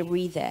quick for me and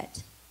read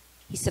that?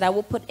 He said, I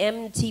will put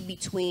enmity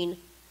between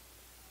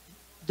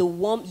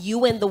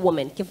you and the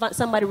woman. Can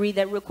somebody read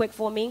that real quick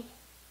for me?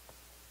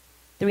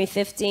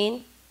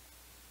 3:15.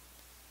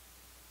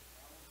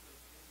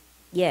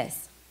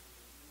 Yes.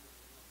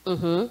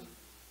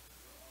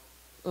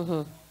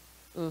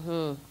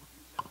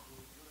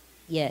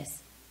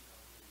 Yes.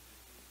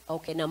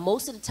 Okay, now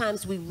most of the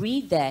times we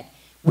read that,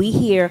 we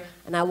hear,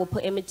 and I will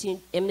put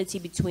enmity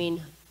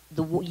between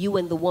you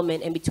and the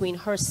woman, and between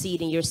her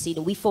seed and your seed,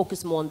 and we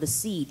focus more on the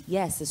seed.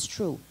 Yes, it's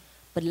true.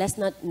 But let's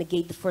not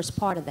negate the first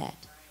part of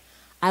that.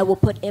 I will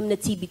put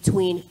enmity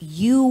between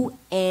you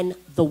and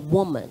the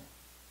woman.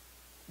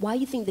 Why do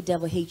you think the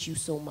devil hates you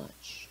so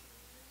much?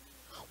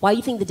 Why do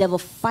you think the devil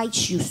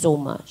fights you so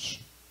much?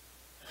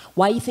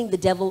 Why do you think the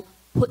devil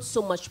puts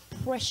so much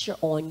pressure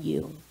on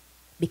you?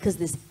 Because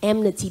there's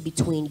enmity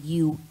between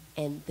you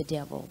and the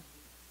devil.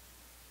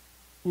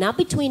 Not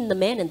between the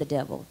man and the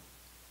devil.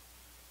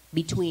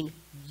 Between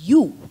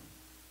you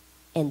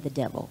and the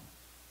devil.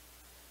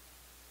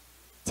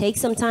 Take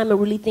some time and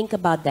really think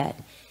about that.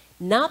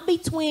 Not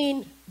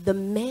between the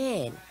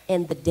man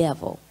and the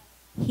devil.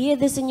 Hear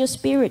this in your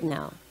spirit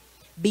now.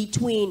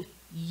 Between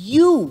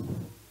you,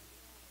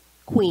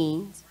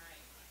 queens.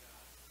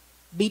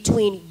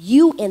 Between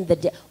you and the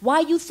devil. Why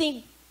you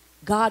think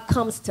God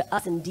comes to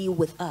us and deal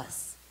with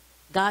us?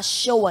 God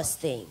show us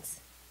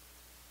things.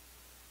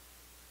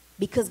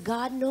 Because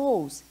God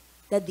knows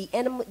that the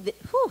enemy,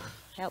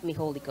 help me,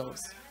 Holy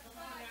Ghost.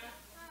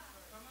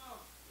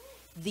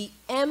 The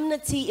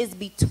enmity is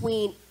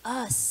between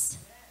us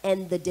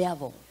and the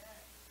devil.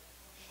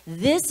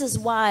 This is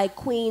why,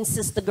 queen,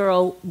 sister,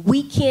 girl,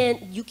 you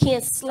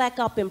can't slack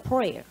up in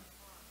prayer.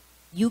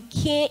 You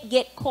can't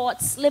get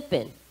caught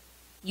slipping.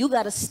 You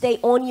got to stay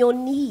on your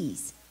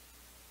knees.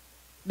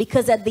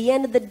 Because at the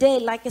end of the day,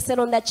 like I said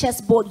on that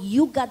chessboard,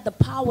 you got the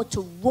power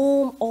to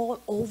roam all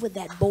over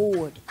that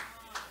board.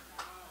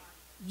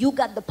 You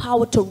got the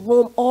power to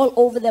roam all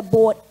over that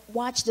board.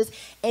 Watch this.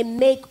 And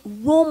make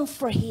room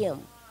for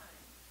him.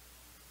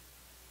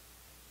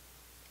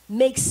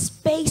 Make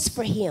space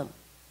for him.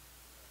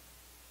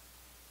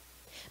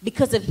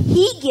 Because if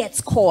he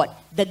gets caught,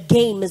 the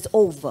game is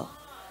over.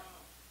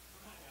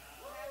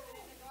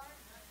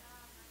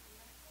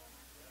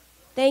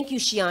 Thank you,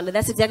 Shiana.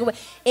 That's exactly what.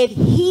 If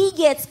he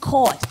gets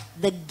caught,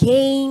 the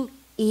game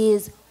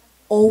is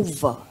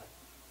over.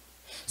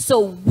 So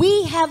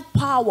we have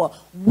power,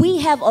 we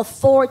have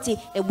authority,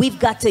 and we've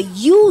got to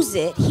use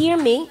it, hear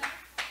me,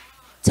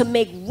 to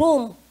make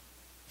room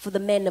for the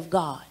men of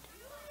God.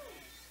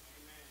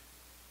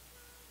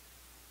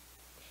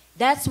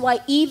 That's why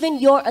even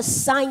your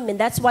assignment,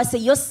 that's why I say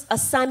your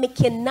assignment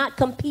cannot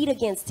compete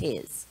against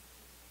his.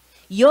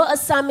 Your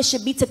assignment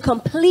should be to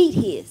complete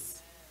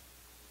his.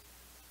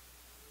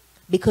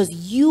 Because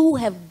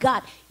you've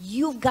got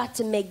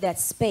to make that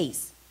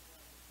space.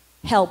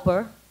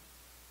 Helper.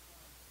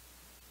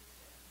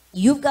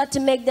 You've got to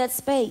make that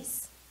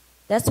space.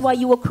 That's why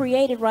you were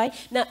created, right?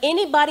 Now,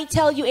 anybody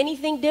tell you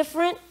anything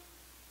different?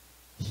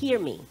 Hear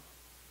me.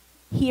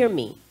 Hear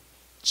me.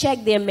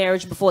 Check their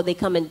marriage before they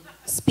come and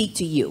speak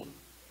to you.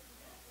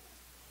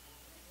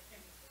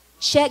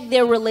 Check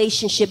their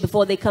relationship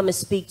before they come and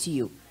speak to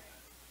you.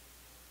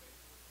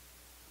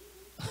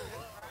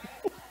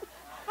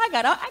 I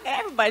got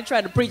everybody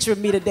trying to preach with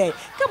me today.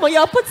 Come on,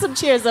 y'all, put some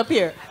chairs up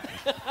here.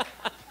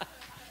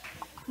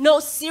 No,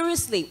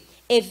 seriously.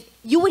 If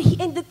you would,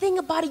 and the thing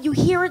about it, you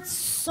hear it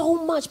so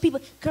much.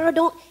 People,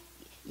 girl,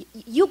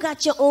 you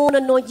got your own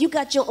anointing. You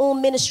got your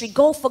own ministry.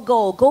 Go for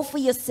gold. Go for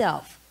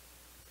yourself.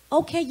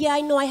 Okay, yeah,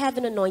 I know I have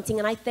an anointing,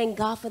 and I thank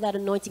God for that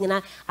anointing,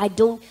 and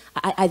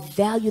I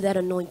value that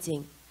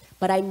anointing.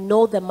 but I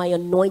know that my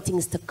anointing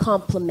is to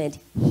complement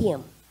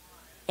him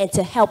and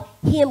to help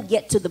him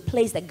get to the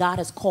place that God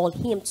has called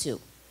him to.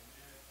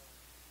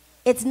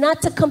 It's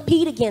not to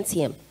compete against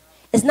him.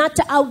 It's not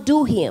to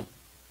outdo him.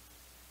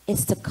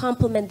 It's to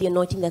complement the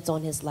anointing that's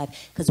on his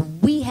life, because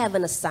we have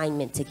an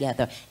assignment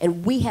together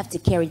and we have to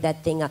carry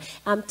that thing out.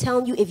 I'm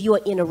telling you, if you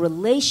are in a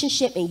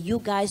relationship and you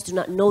guys do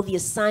not know the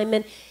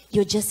assignment,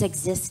 you're just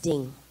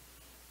existing.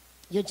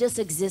 You're just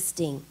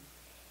existing.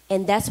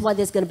 And that's why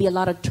there's going to be a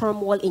lot of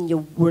turmoil in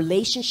your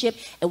relationship.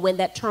 And when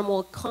that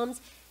turmoil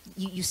comes,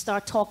 you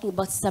start talking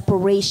about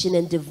separation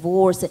and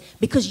divorce,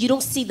 because you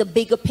don't see the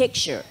bigger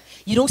picture.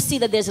 You don't see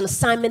that there's an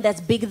assignment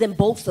that's bigger than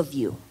both of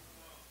you.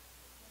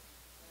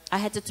 I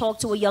had to talk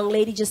to a young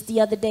lady just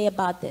the other day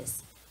about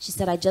this. She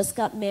said, I just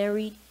got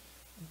married,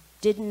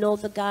 didn't know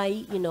the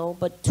guy,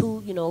 but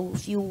a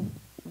few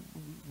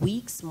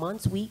weeks.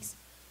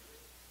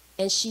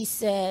 And she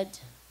said,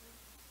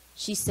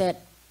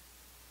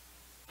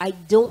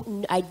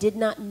 I did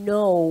not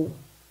know,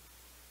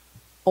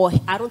 or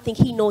I don't think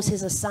he knows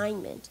his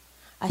assignment.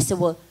 I said,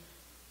 well,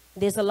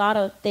 there's a lot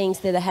of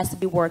things that has to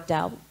be worked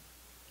out.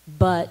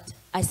 But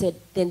I said,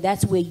 then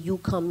that's where you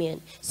come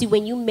in. See,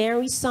 when you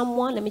marry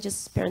someone, let me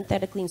just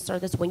parenthetically insert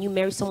this. When you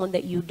marry someone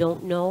that you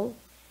don't know,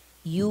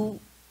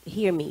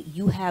 hear me,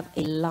 you have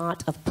a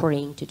lot of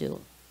praying to do.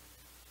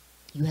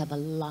 You have a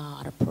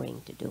lot of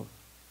praying to do.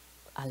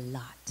 A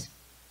lot.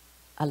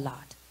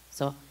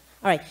 So, all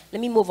right,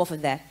 let me move off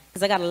of that,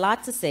 because I got a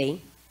lot to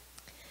say.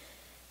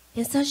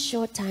 In such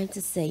short time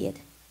to say it.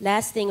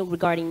 Last thing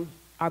regarding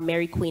our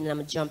married queen, and I'm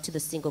going to jump to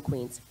the single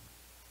queens.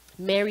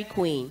 Married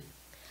queen.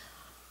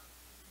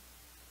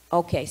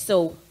 Okay,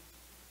 so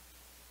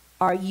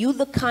are you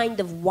the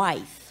kind of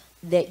wife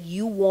that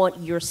you want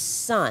your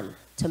son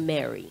to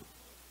marry?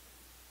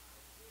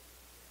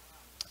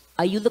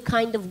 Are you the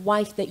kind of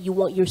wife that you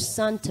want your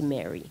son to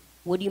marry?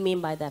 What do you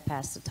mean by that,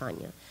 Pastor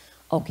Tanya?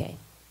 Okay,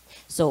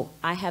 so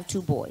I have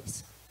 2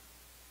 boys.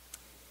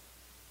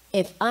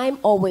 If I'm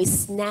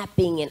always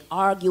snapping and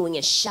arguing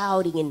and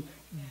shouting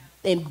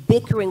and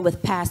bickering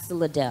with Pastor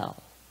Liddell,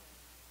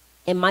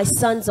 and my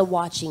sons are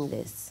watching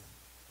this,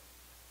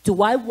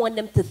 do I want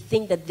them to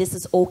think that this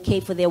is okay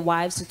for their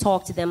wives to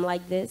talk to them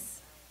like this?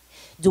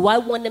 Do I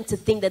want them to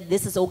think that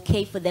this is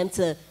okay for them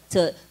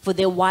for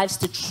their wives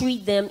to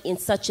treat them in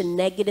such a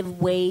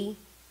negative way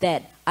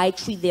that I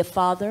treat their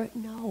father?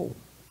 No.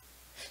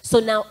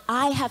 So now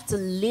I have to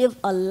live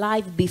a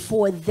life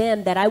before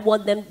them that I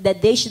want them,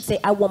 that they should say,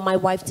 I want my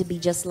wife to be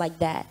just like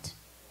that.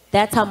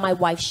 That's how my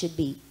wife should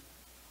be.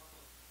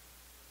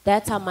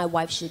 That's how my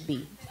wife should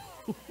be.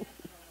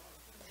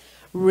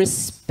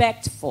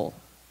 Respectful.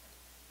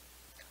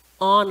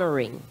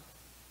 Honoring.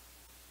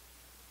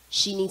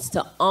 She needs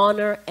to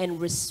honor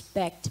and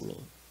respect me.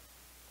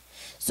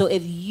 So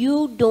if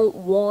you don't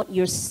want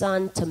your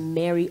son to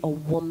marry a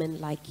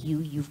woman like you,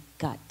 you've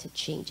got to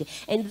change it.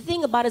 And the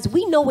thing about it is,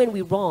 we know when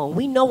we're wrong.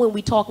 We know when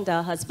we're talking to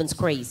our husbands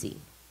crazy.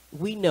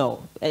 We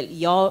know.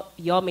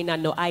 Y'all may not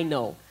know. I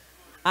know.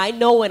 I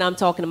know when I'm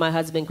talking to my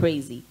husband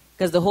crazy,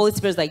 because the Holy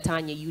Spirit's like,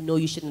 Tanya, you know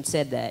you shouldn't have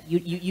said that.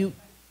 You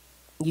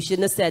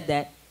shouldn't have said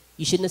that.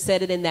 You shouldn't have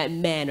said it in that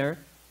manner.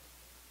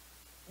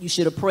 You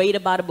should have prayed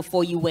about it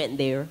before you went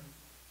there.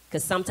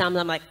 Because sometimes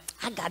I'm like,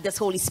 I got this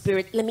Holy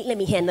Spirit. Let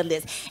me handle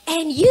this.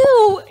 And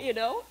you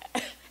know.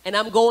 And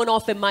I'm going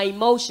off in my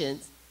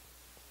emotions.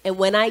 And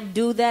when I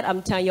do that,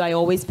 I'm telling you, I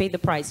always pay the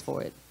price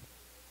for it.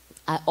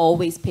 I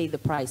always pay the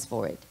price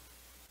for it.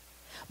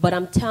 But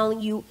I'm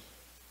telling you,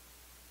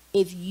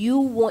 if you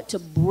want to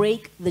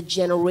break the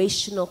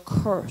generational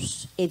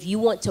curse, if you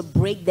want to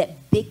break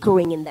that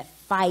bickering and that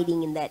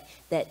fighting and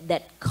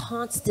that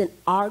constant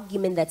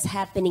argument that's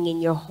happening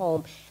in your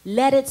home,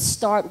 let it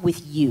start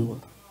with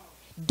you.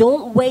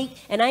 Don't wait.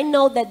 And I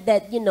know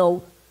that you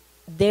know,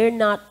 they're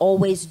not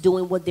always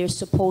doing what they're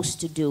supposed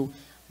to do,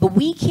 but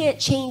we can't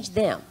change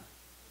them.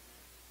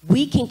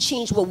 We can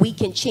change what we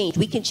can change.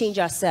 We can change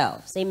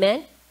ourselves.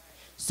 Amen?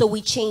 So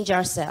we change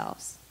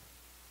ourselves.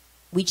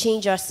 We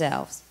change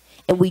ourselves.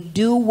 And we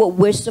do what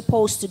we're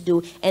supposed to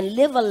do and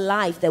live a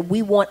life that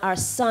we want our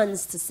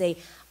sons to say,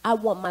 I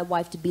want my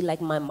wife to be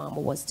like my mama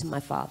was to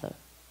my father.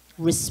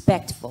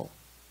 Respectful.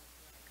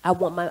 I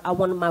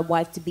want my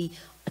wife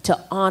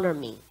to honor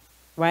me.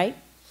 Right?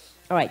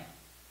 All right.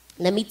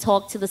 Let me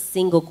talk to the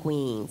single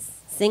queens.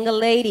 Single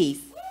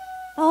ladies.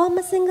 All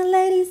my single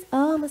ladies.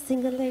 All my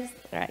single ladies.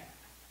 All right.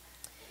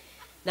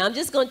 Now, I'm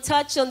just going to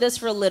touch on this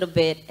for a little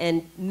bit,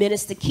 and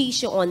Minister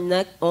Keisha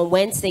on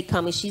Wednesday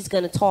coming, she's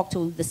going to talk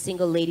to the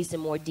single ladies in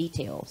more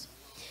details.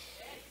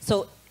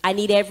 So I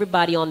need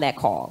everybody on that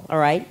call, all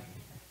right?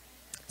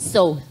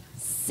 So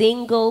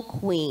single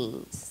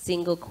queens.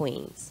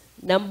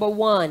 Number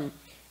 1,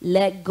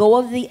 let go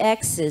of the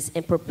exes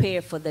and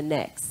prepare for the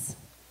next.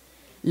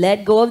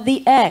 Let go of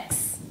the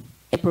ex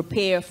and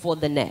prepare for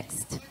the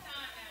next.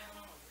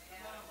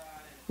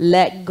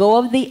 Let go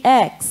of the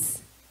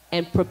ex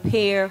and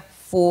prepare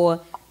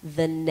for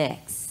the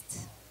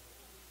next.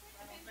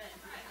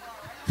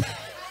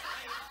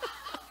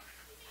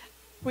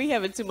 We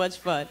having too much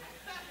fun.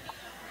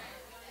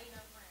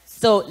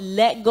 So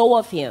let go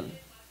of him.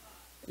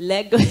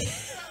 Let go.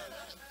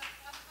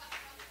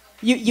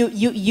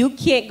 You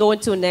can't go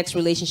into a next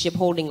relationship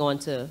holding on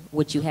to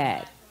what you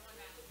had.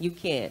 You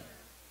can't.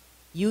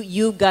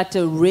 You got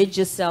to rid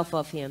yourself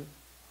of him.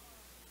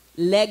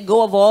 Let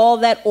go of all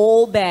that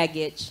old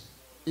baggage.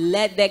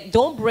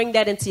 Don't bring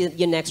that into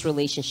your next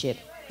relationship.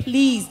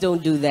 Please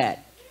don't do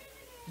that.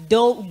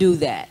 Don't do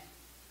that.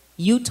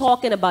 You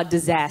talking about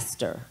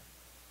disaster.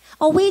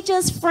 Oh, we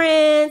just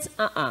friends.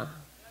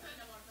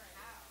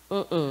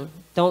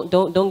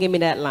 Don't give me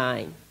that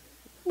line.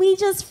 We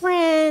just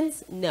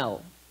friends.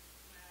 No.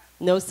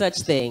 No such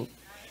thing.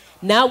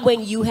 Not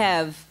when you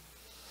have,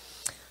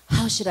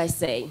 how should I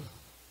say?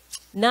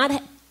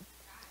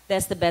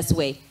 That's the best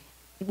way.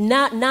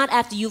 Not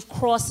after you've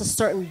crossed a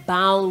certain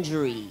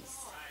boundaries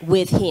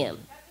with him.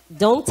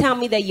 Don't tell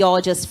me that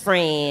y'all just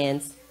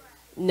friends.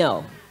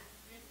 No.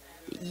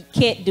 You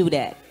can't do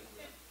that.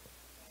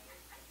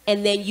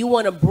 And then you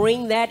want to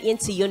bring that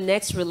into your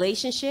next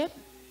relationship?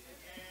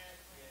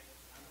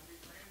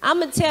 I'm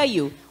going to tell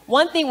you,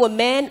 one thing with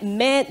men,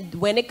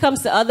 when it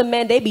comes to other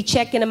men, they be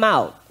checking them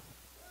out.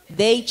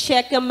 They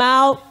check them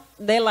out.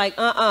 They're like,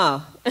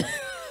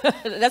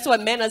 That's why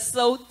men are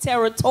so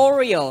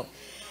territorial.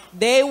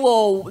 They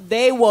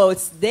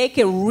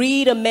can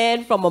read a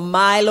man from a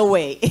mile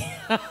away.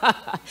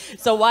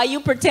 So why you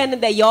pretending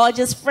that y'all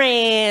just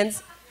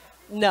friends?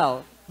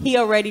 No, he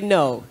already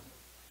know.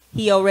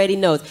 He already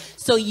knows.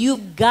 So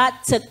you've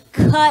got to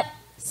cut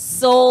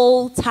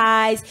soul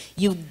ties.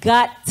 You've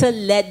got to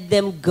let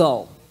them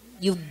go.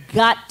 You've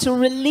got to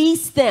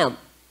release them.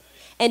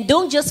 And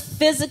don't just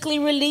physically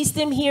release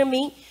them, hear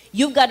me.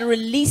 You've got to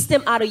release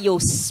them out of your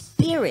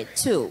spirit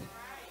too.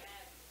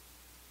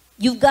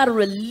 You've got to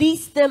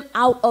release them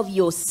out of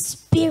your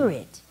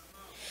spirit.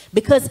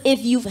 Because if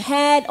you've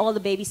had, all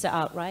the babies are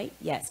out, right?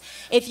 Yes.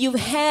 If you've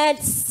had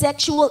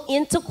sexual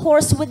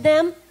intercourse with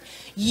them,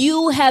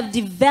 you have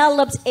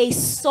developed a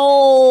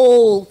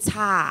soul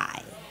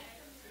tie.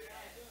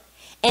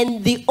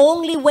 And the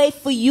only way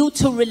for you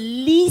to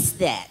release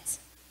that,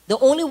 the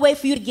only way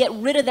for you to get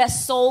rid of that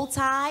soul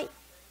tie,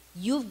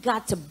 you've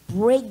got to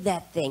break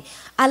that thing.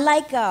 I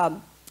like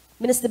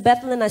Minister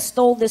Bethlehem, I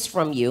stole this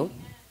from you.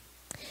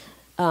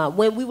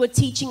 When we were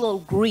teaching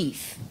on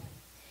grief,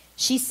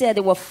 she said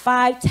there were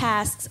 5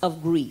 tasks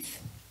of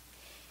grief.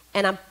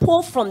 And I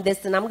pulled from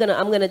this, and I'm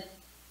gonna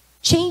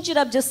change it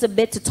up just a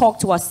bit to talk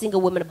to our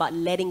single women about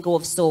letting go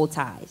of soul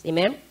ties.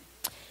 Amen?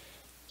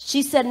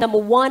 She said, number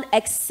 1,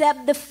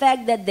 accept the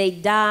fact that they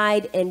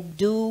died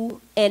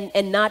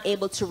and not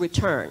able to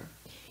return.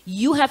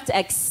 You have to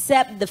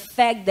accept the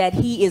fact that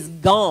he is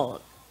gone.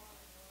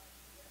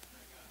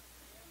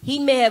 He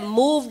may have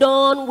moved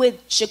on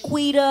with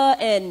Shaquita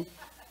and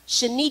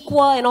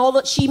Shaniqua and all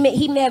that. He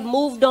may have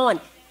moved on.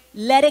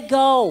 Let it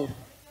go.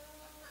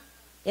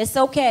 It's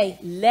okay.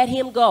 Let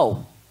him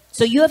go.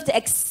 So you have to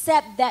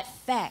accept that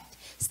fact.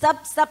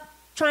 Stop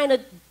trying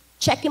to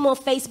check him on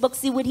Facebook,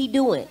 see what he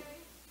doing.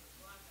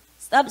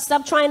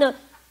 Stop trying to,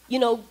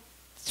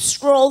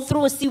 scroll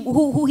through and see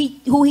who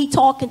he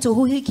talking to,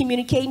 who he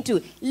communicating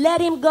to.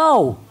 Let him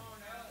go.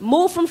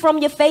 Move him from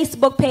your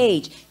Facebook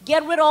page.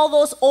 Get rid of all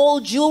those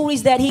old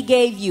jewelries that he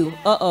gave you.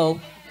 Uh-oh.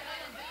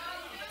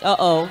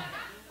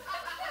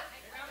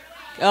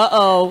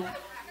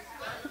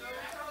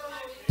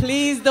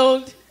 Please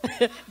don't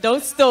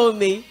stone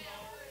me.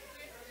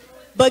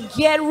 But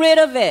get rid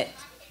of it.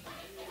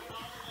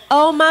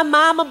 Oh, my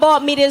mama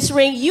bought me this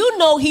ring. You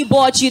know he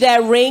bought you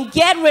that ring.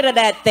 Get rid of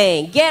that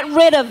thing. Get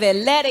rid of it.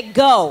 Let it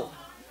go.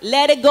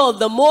 Let it go.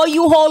 The more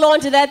you hold on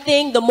to that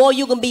thing, the more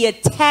you can be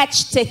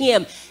attached to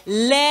him.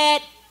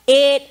 Let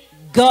it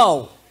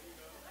go.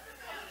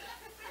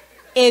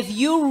 If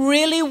you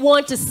really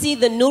want to see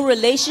the new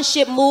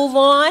relationship move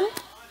on,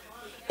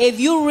 if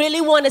you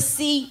really want to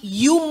see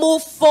you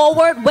move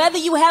forward, whether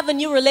you have a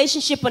new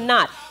relationship or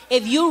not,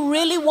 if you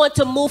really want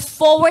to move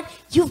forward,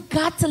 you've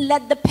got to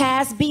let the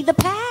past be the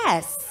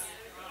past.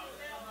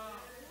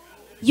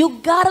 You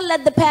got to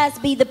let the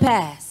past be the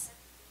past.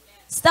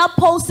 Stop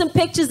posting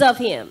pictures of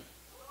him.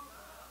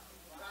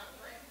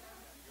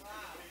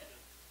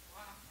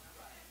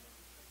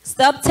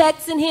 Stop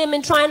texting him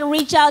and trying to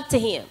reach out to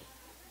him.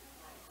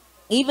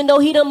 Even though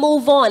he done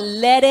move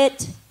on, let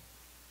it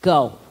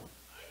go.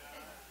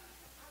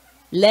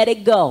 Let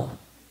it go.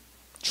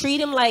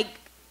 Treat him like,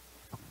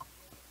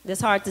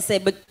 that's hard to say,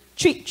 but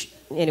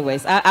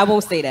anyways, I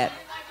won't say that.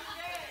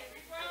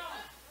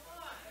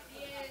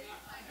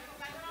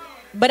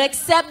 But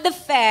accept the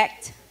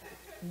fact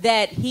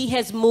that he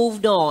has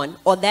moved on,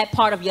 or that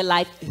part of your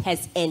life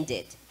has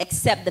ended.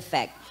 Accept the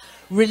fact.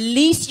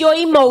 Release your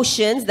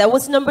emotions. That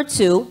was number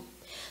 2.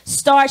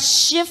 Start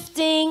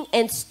shifting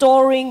and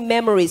storing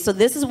memories. So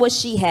this is what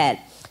she had.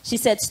 She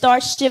said,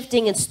 start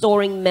shifting and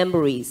storing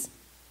memories.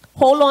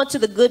 Hold on to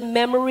the good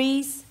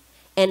memories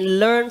and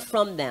learn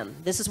from them.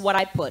 This is what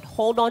I put.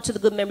 Hold on to the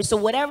good memories. So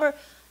whatever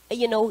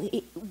you know,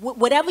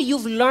 whatever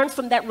you've learned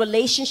from that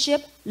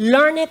relationship,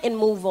 learn it and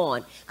move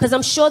on. Because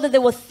I'm sure that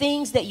there were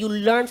things that you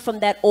learned from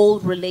that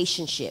old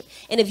relationship.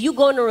 And if you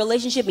go in a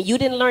relationship and you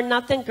didn't learn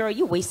nothing, girl,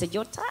 you wasted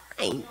your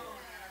time.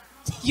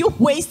 You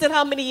wasted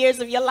how many years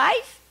of your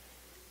life,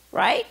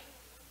 right?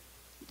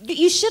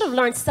 You should have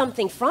learned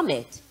something from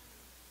it.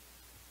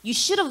 You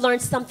should have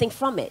learned something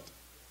from it.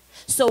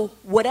 So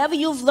whatever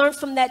you've learned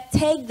from that,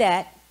 take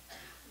that,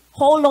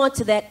 hold on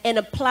to that, and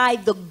apply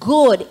the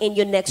good in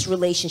your next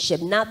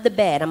relationship, not the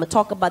bad. I'm going to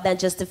talk about that in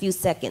just a few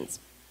seconds.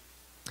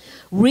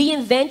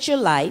 Reinvent your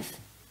life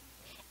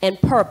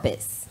and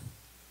purpose.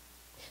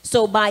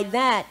 So by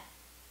that,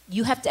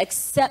 you have to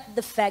accept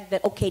the fact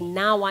that, okay,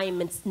 now I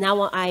am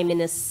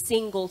in a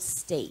single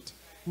state.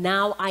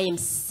 Now I am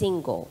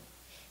single.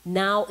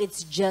 Now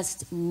it's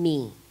just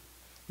me.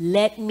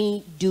 Let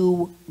me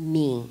do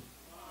me.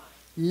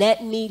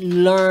 Let me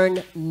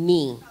learn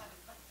me.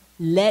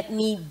 Let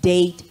me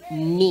date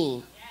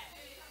me.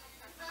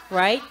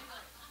 Right?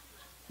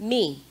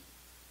 Me.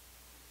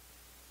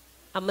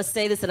 I'm going to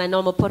say this, and I know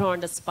I'm going to put her on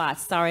the spot.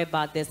 Sorry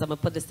about this. I'm going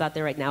to put this out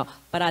there right now.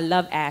 But I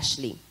love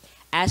Ashley.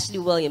 Ashley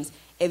Williams.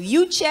 If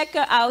you check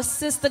her out,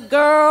 sister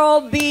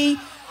girl be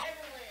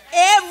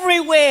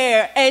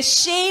everywhere. And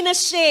she ain't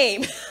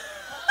ashamed.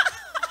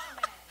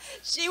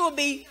 She will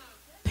be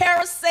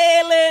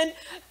parasailing,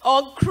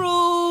 on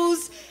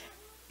cruise,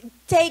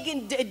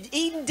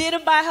 eating dinner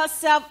by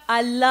herself.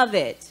 I love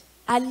it.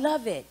 I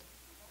love it.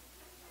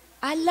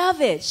 I love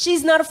it.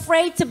 She's not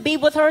afraid to be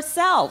with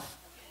herself.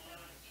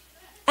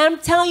 I'm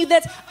telling you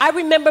that I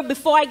remember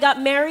before I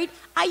got married,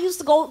 I used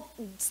to go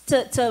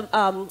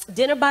to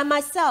dinner by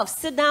myself,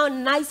 sit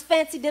down, nice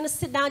fancy dinner,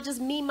 sit down, just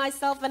me,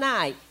 myself, and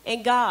I,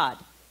 and God.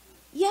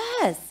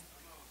 Yes.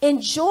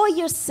 Enjoy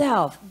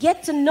yourself.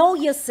 Get to know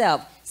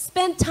yourself.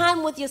 Spend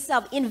time with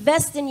yourself.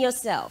 Invest in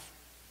yourself.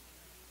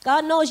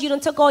 God knows you done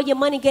took all your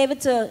money, gave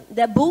it to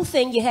that boo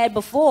thing you had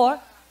before.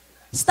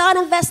 Start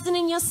investing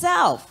in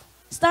yourself.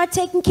 Start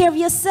taking care of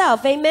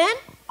yourself. Amen?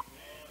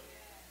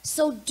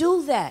 So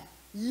do that.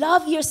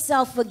 Love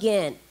yourself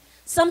again.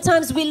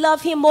 Sometimes we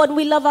love him more than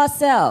we love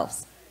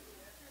ourselves.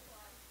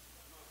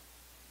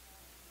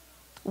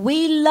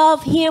 We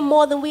love him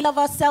more than we love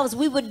ourselves.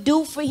 We would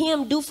do for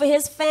him, do for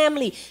his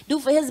family, do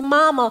for his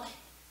mama,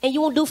 and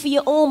you won't do for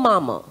your own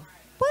mama.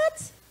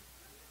 What?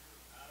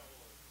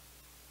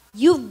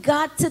 You've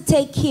got to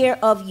take care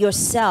of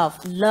yourself,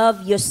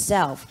 love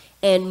yourself,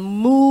 and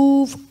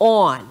move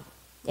on.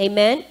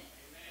 Amen?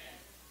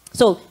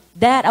 So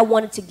that I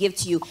wanted to give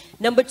to you.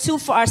 Number 2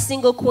 for our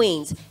single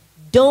queens,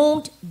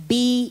 don't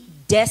be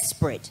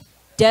desperate.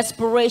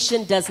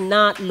 Desperation does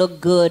not look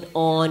good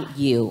on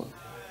you.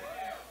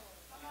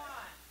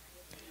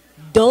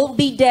 Don't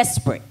be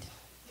desperate.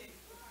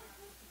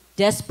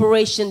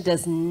 Desperation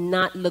does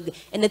not look good.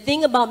 And the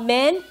thing about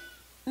men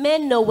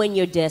know when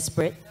you're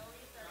desperate.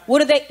 What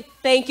do they?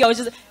 Thank you.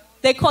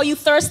 They call you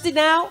thirsty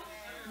now.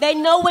 They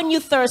know when you're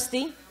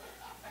thirsty.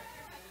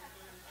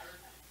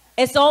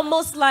 It's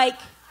almost like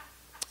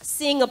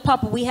seeing a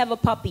puppy. We have a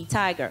puppy,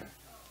 Tiger.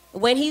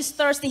 When he's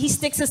thirsty, he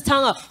sticks his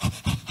tongue up.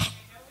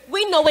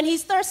 We know when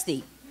he's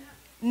thirsty.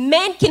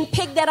 Men can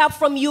pick that up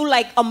from you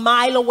like a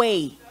mile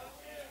away.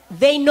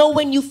 They know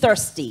when you're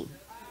thirsty.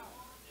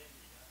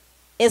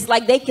 It's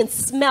like they can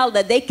smell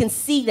that. They can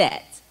see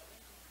that.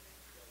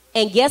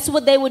 And guess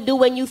what they would do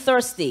when you're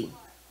thirsty?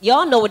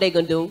 Y'all know what they're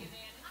going to do.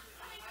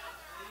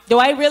 Do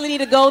I really need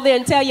to go there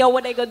and tell y'all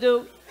what they're going to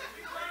do?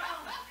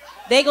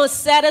 They're going to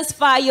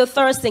satisfy your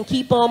thirst and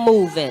keep on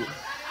moving.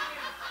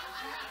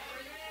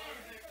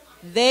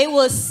 They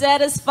will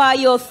satisfy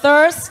your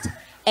thirst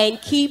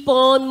and keep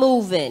on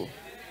moving.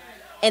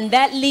 And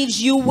that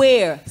leaves you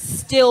where?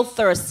 Still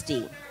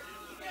thirsty.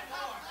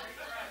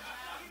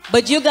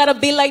 But you got to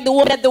be like the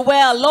woman at the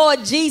well.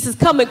 Lord Jesus,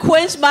 come and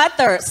quench my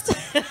thirst.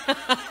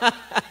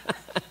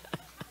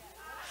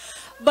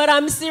 But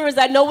I'm serious.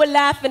 I know we're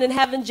laughing and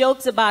having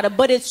jokes about it,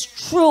 but it's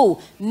true.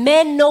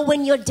 Men know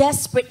when you're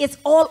desperate. It's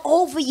all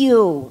over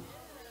you.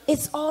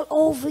 It's all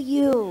over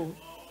you.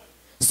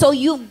 So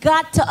you've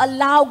got to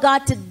allow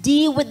God to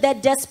deal with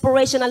that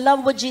desperation. I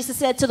love what Jesus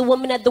said to the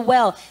woman at the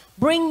well.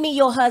 Bring me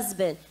your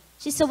husband.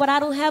 She said, well, I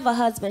don't have a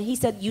husband. He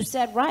said, you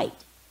said right.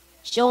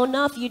 Sure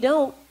enough, you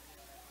don't.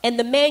 And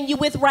the man you're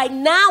with right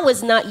now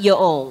is not your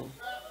own.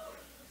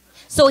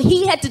 So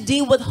he had to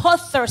deal with her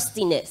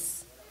thirstiness.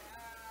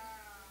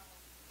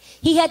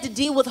 He had to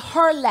deal with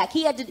her lack.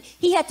 He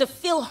had to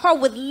fill her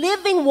with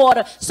living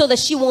water so that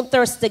she won't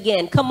thirst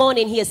again. Come on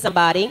in here,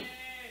 somebody.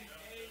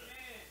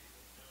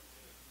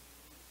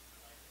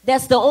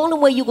 That's the only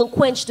way you can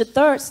quench the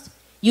thirst.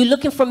 You're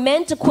looking for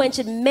men to quench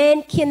it.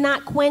 Men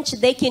cannot quench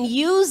it. They can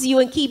use you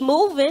and keep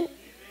moving,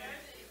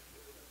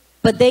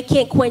 but they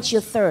can't quench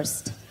your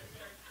thirst.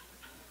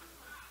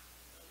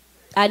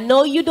 I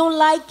know you don't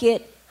like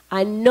it.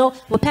 I know.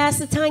 Well,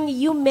 Pastor Tanya,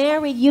 you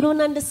married. You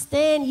don't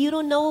understand. You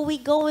don't know what we're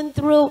going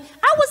through.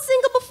 I was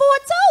single before,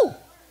 too.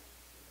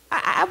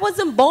 I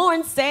wasn't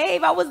born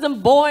saved. I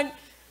wasn't born.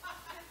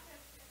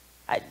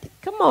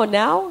 Come on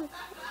now.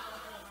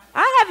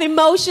 I have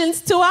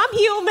emotions, too. I'm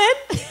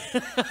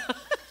human.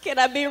 Can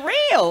I be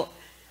real?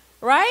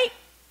 Right?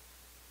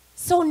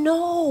 So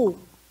no.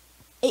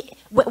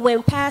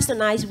 When Pastor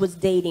and I was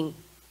dating,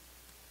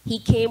 he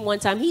came one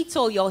time. He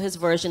told y'all his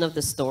version of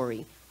the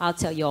story. I'll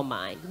tell y'all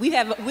mine. We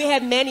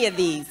had many of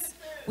these.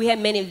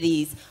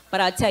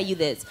 But I'll tell you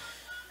this.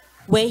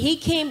 When he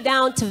came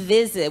down to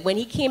visit,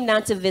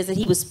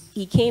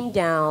 he came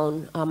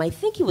down, I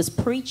think he was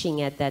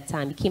preaching at that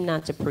time. He came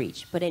down to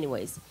preach. But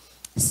anyways,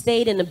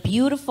 stayed in a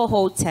beautiful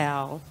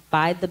hotel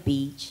by the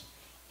beach.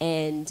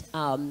 And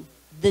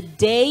the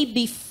day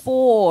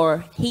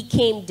before he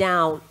came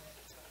down,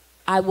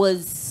 I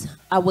was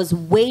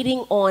waiting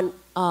on,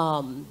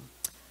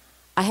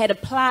 I had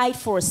applied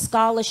for a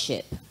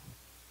scholarship.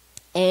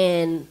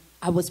 And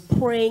I was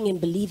praying and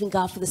believing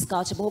God for the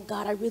scholarship. Oh,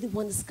 God, I really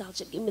want the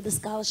scholarship. Give me the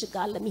scholarship.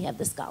 God, let me have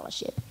the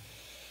scholarship.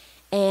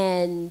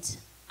 And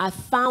I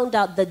found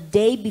out the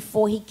day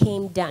before he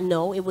came down.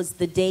 No, it was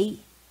the day,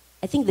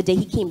 I think the day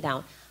he came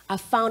down. I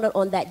found out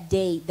on that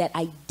day that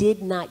I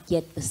did not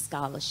get the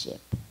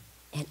scholarship.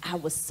 And I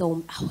was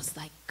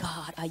like,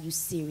 God, are you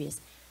serious?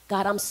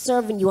 God, I'm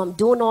serving you. I'm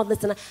doing all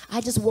this. And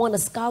I just want a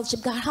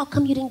scholarship. God, how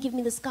come you didn't give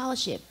me the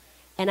scholarship?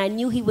 And I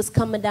knew he was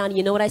coming down.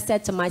 You know what I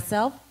said to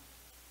myself?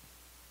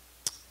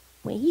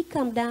 When he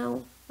come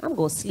down, I'm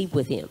going to sleep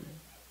with him.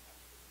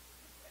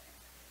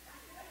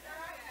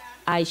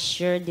 I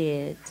sure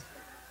did.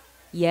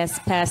 Yes,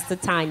 Pastor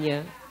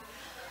Tanya.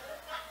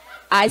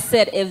 I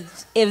said,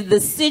 if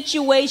the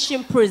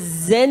situation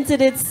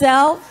presented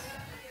itself,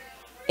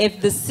 and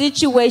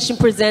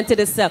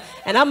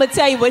I'm going to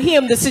tell you with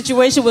him, the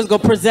situation was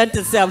going to present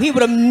itself. He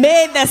would have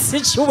made that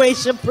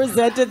situation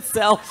present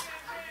itself.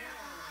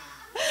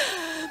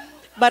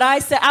 But I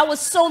said, I was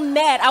so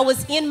mad. I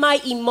was in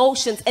my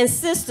emotions. And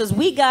sisters,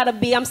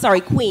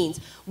 queens,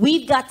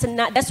 we've got to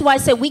not, that's why I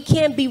said we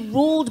can't be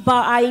ruled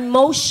by our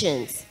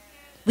emotions.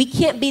 We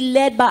can't be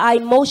led by our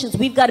emotions.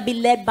 We've got to be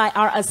led by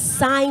our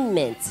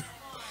assignment.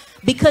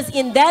 Because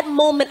in that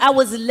moment, I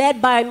was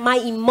led by my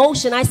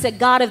emotion. I said,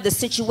 God, if the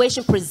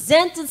situation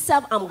presents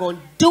itself, I'm going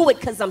to do it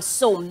because I'm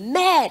so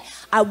mad.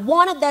 I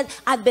wanted that.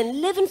 I've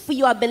been living for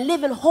you. I've been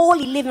living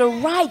holy,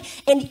 living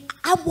right. And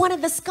I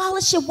wanted the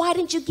scholarship. Why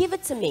didn't you give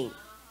it to me?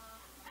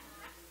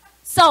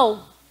 So,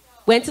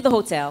 went to the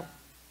hotel.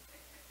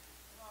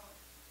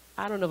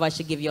 I don't know if I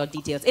should give you all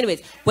details.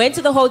 Anyways, went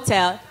to the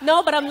hotel.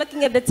 No, but I'm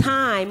looking at the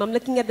time. Y'all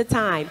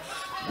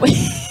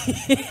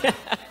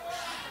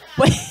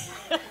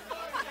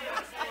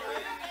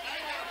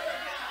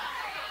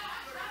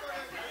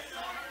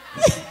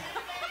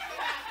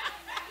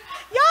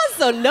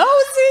so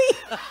nosy.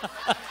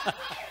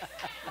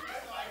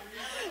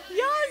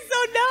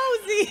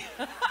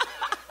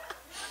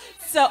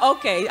 So,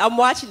 okay, I'm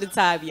watching the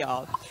time,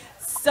 y'all.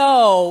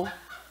 So,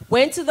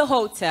 went to the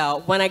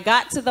hotel. When I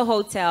got to the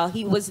hotel,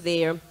 he was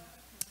there,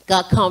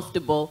 got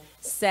comfortable,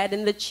 sat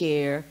in the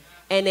chair,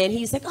 and then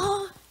he's like,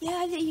 oh,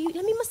 yeah, let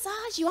me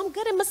massage you. I'm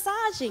good at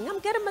massaging.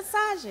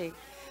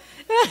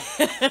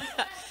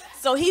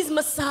 So he's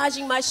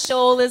massaging my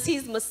shoulders.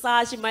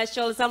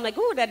 I'm like,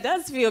 ooh, that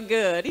does feel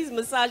good. He's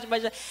massaging my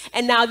shoulders.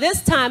 And now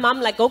this time, I'm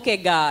like, okay,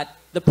 God,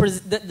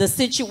 the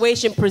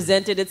situation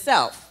presented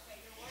itself.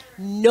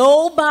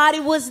 Nobody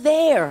was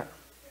there.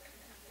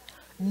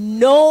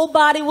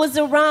 Nobody was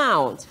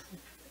around.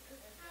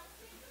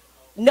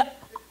 No,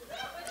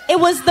 it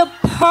was the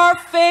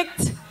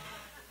perfect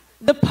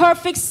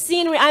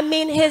scenery. I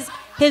mean,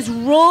 his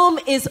room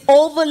is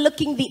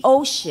overlooking the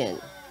ocean.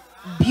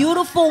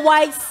 Beautiful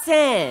white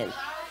sand.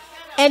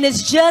 And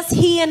it's just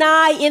he and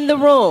I in the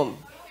room.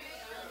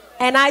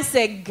 And I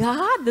said,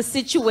 God, the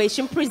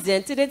situation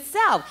presented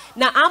itself.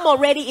 Now, I'm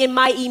already in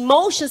my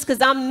emotions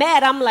because I'm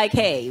mad. I'm like,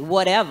 hey,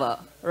 whatever,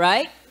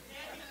 right?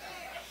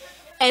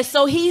 And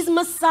so he's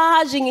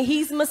massaging, and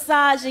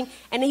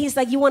then he's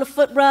like, you want a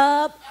foot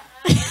rub?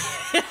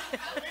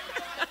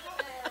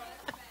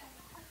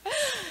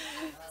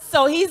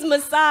 So he's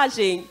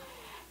massaging.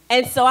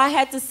 And so I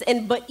had to,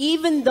 but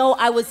even though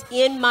I was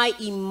in my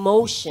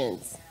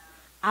emotions,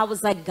 I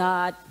was like,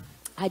 God,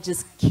 I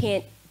just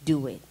can't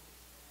do it.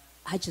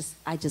 I just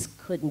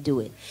couldn't do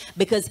it.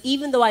 Because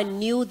even though I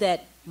knew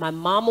that my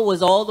mama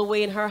was all the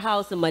way in her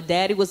house and my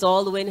daddy was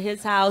all the way in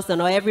his house and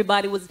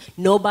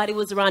nobody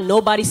was around.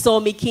 Nobody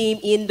saw me came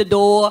in the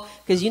door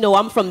because, you know,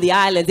 I'm from the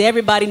islands.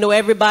 Everybody know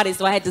everybody,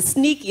 so I had to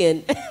sneak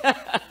in.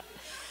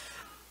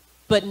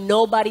 But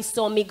nobody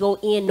saw me go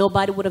in.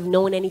 Nobody would have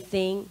known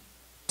anything.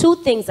 Two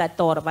things I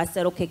thought of. I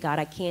said, okay, God,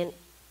 I can't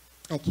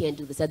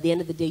do this. At the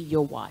end of the day,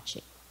 you're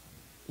watching.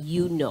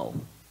 You know.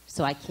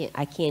 So I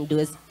can't do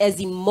it. As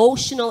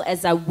emotional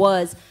as I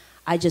was,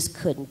 I just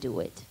couldn't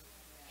do it.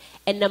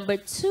 And number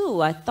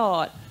two, I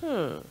thought,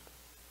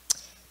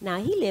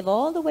 now he live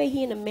all the way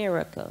here in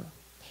America.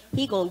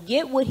 He gonna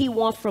get what he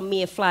want from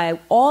me and fly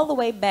all the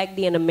way back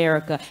there in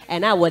America,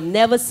 and I will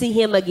never see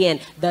him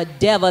again. The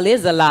devil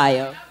is a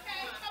liar.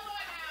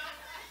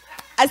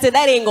 I said,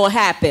 that ain't gonna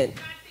happen.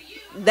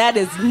 That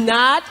is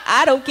not.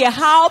 I don't care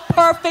how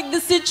perfect the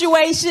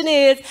situation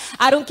is.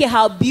 I don't care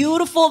how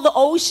beautiful the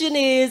ocean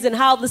is and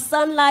how the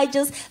sunlight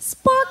just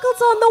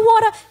sparkles on the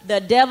water.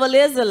 The devil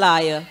is a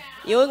liar.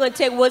 You're going to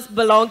take what's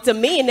belonged to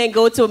me and then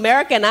go to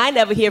America and I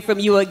never hear from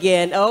you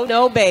again. Oh,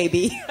 no,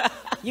 baby.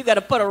 You got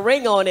to put a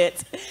ring on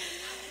it.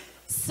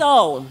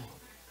 So,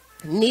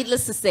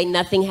 needless to say,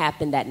 nothing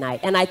happened that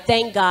night. And I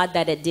thank God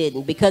that it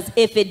didn't. Because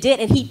if it did,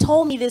 and he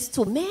told me this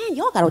too, man,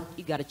 you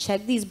got to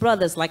check these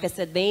brothers. Like I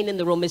said, they ain't in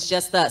the room. It's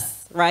just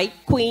us, right,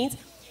 Queens?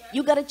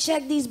 You got to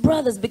check these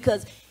brothers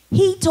because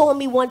he told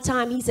me one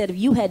time, he said, if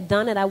you had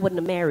done it, I wouldn't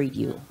have married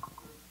you.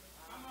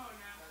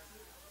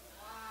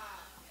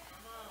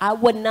 I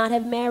would not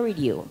have married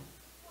you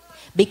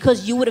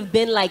because you would have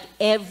been like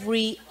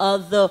every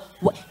other.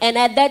 And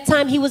at that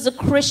time, he was a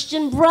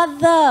Christian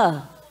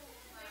brother.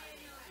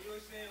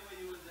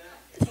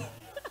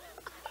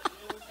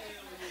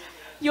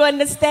 You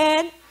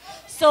understand?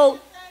 So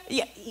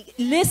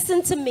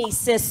listen to me,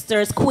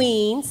 sisters,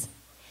 queens.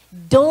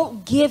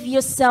 Don't give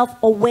yourself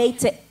away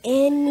to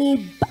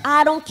any.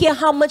 I don't care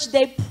how much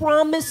they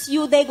promise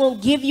you they're going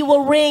to give you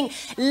a ring.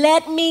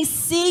 Let me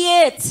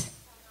see it.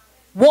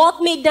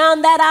 Walk me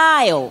down that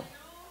aisle.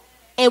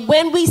 And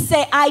when we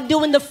say I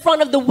do in the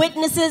front of the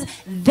witnesses,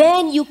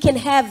 then you can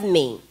have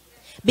me.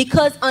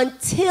 Because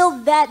until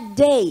that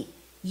day,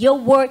 your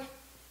word,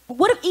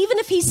 what if, even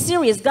if he's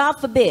serious, God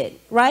forbid,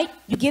 right?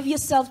 You give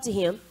yourself to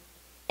him,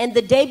 and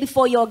the day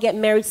before y'all get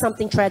married,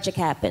 something tragic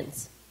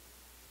happens.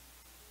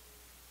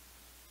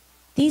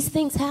 These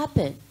things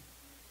happen.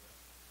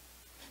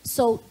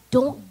 So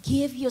don't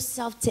give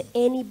yourself to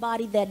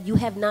anybody that you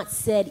have not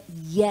said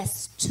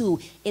yes to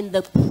in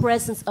the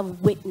presence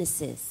of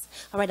witnesses.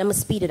 All right, I'm going to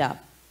speed it up.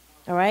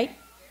 All right?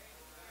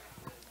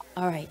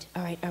 All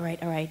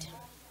right.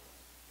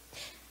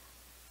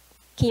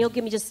 Can you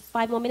give me just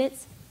 5 more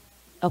minutes?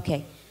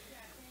 Okay.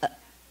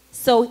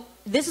 So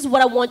this is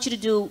what I want you to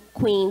do,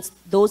 queens,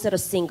 those that are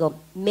single.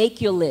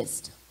 Make your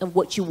list of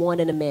what you want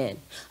in a man.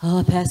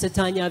 Oh, Pastor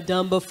Tanya, I've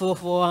done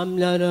before. I'm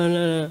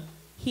no.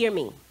 Hear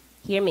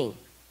me.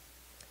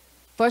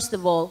 First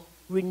of all,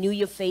 renew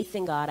your faith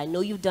in God. I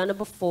know you've done it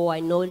before. I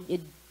know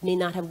it may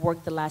not have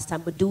worked the last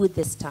time, but do it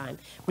this time.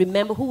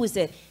 Remember, who was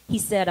it? He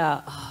said,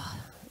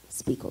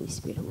 speak, Holy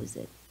Spirit, who was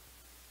it?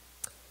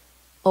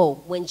 Oh,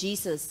 when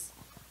Jesus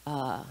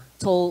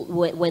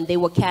when they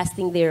were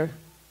casting their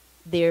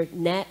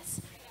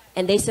nets,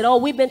 and they said, oh,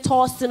 we've been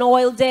tossing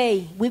all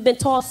day. We've been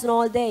tossing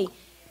all day.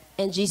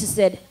 And Jesus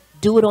said,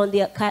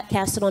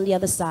 cast it on the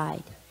other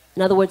side.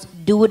 In other words,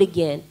 do it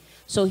again.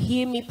 So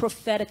hear me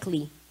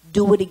prophetically.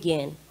 Do it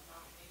again.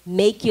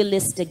 Make your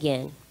list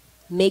again.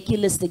 Make your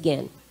list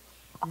again.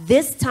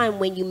 This time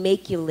when you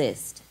make your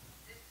list,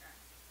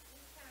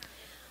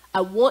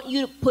 I want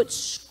you to put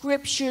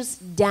scriptures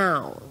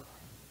down.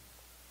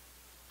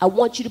 I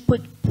want you to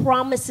put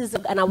promises,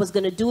 and I was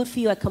going to do it for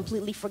you. I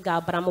completely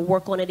forgot, but I'm going to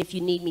work on it if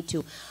you need me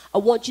to. I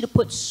want you to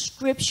put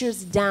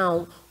scriptures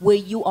down where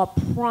you are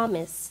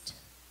promised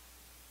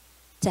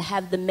to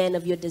have the men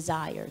of your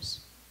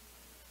desires.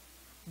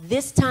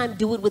 This time,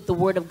 do it with the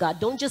word of God.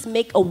 Don't just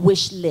make a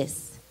wish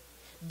list.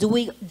 Do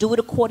it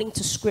according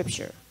to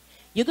scripture.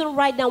 You're going to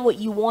write down what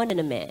you want in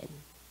a man.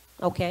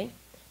 Okay?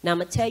 Now, I'm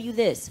going to tell you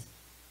this.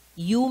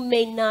 You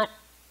may not,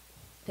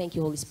 thank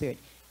you, Holy Spirit.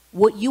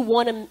 What you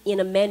want in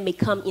a man may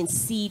come in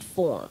seed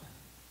form.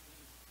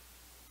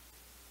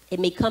 It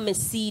may come in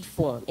seed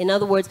form. In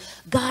other words,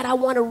 God, I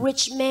want a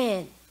rich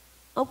man.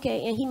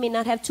 Okay, and he may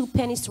not have 2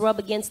 pennies to rub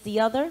against the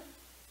other.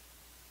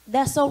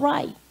 That's all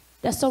right.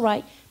 That's all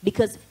right.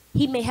 Because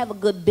he may have a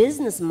good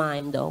business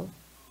mind, though.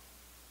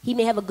 He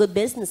may have a good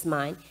business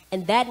mind,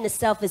 and that in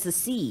itself is a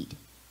seed.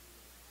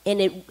 And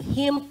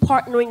him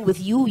partnering with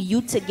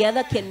you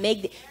together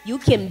you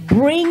can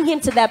bring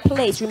him to that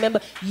place. Remember,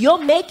 you're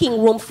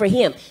making room for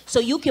him. So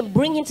you can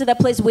bring him to that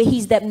place where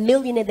he's that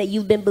millionaire that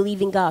you've been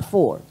believing God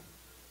for.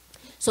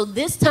 So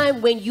this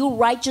time when you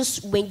write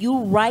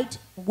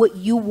what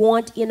you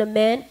want in a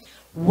man,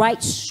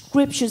 write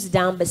scriptures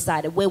down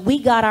beside it. When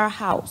we got our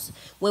house,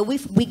 when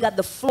we got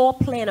the floor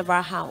plan of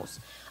our house,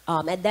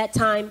 at that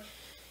time,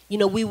 you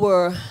know, we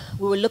were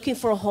looking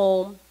for a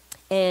home.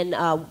 And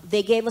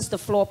they gave us the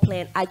floor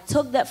plan. I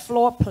took that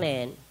floor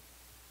plan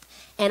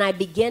and I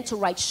began to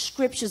write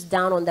scriptures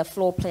down on that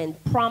floor plan,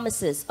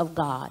 promises of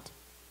God.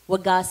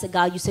 What God said,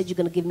 God, you said you're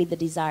going to give me the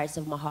desires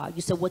of my heart.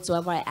 You said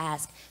whatsoever I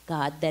ask,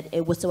 God, that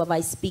whatsoever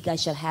I speak, I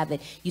shall have it.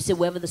 You said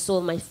wherever the sole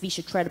of my feet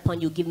should tread upon,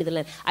 you give me the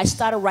land. I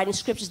started writing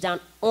scriptures down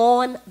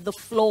on the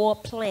floor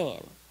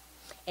plan.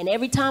 And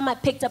every time I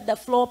picked up that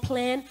floor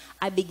plan,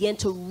 I began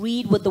to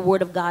read what the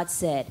word of God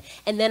said.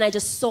 And then I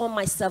just saw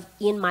myself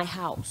in my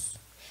house.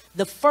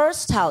 The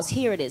first house,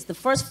 here it is, the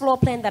first floor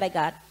plan that I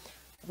got,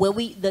 where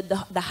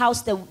the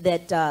house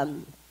that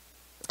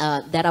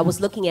I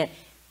was looking at,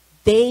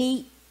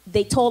 they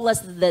told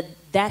us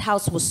that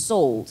house was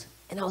sold.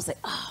 And I was like,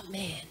 oh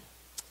man,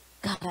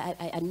 God,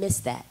 I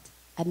missed that.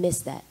 I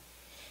missed that.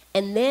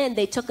 And then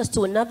they took us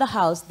to another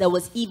house that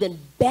was even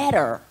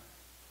better.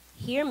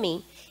 Hear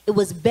me. It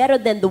was better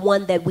than the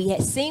one that we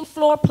had. Same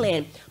floor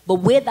plan, but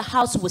where the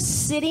house was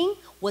sitting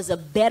was a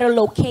better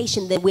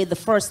location than where the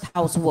first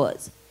house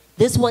was.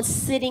 This one's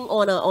sitting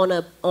on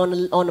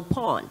a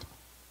pond.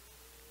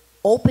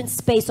 Open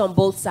space on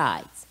both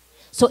sides.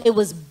 So it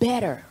was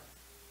better.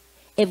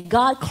 If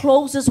God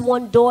closes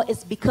one door,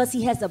 it's because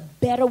he has a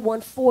better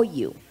one for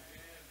you.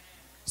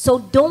 So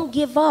don't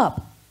give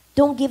up.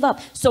 Don't give up.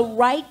 So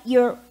write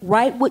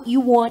what you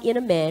want in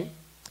a man,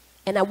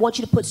 and I want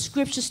you to put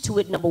scriptures to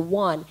it, number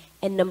one.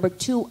 And number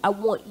two, I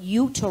want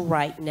you to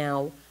write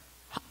now,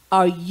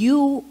 are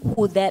you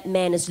who that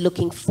man is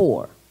looking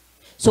for?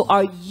 So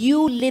are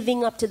you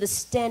living up to the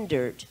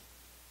standard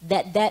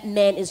that that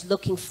man is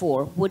looking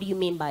for? What do you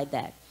mean by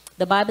that?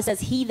 The Bible says,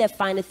 he that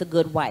findeth a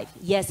good wife.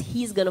 Yes,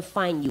 he's going to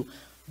find you.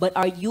 But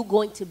are you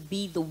going to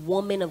be the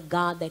woman of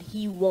God that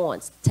he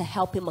wants to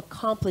help him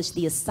accomplish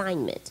the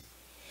assignment?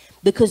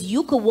 Because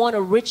you could want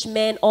a rich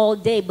man all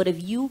day, but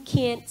if you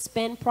can't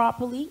spend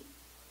properly,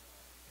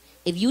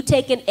 if you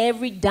taking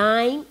every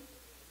dime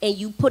and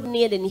you putting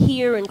it in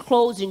here and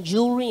clothes and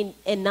jewelry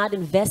and not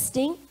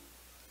investing,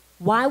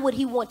 why would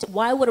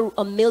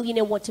a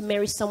millionaire want to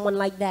marry someone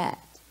like that?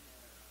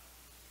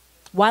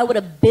 Why would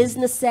a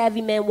business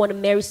savvy man want to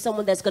marry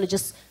someone that's going to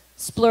just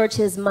splurge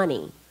his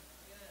money?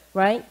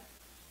 Right?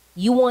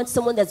 You want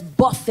someone that's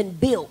buff and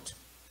built,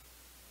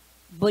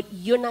 but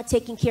you're not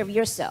taking care of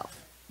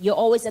yourself. You're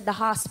always at the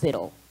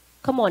hospital.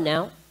 Come on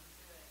now.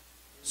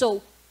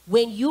 So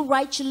when you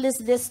write your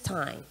list this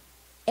time,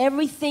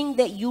 everything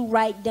that you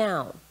write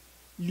down,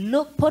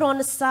 put on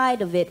the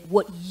side of it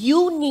what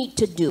you need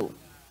to do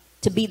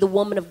to be the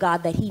woman of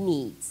God that he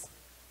needs.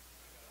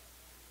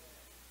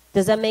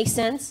 Does that make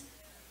sense?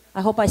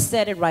 I hope I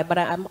said it right, but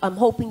I'm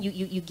hoping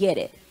you get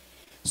it.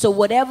 So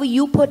whatever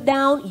you put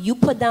down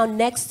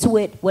next to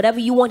it. Whatever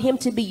you want him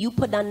to be, you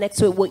put down next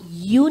to it what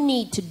you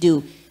need to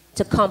do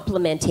to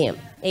complement him.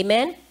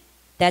 Amen?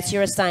 That's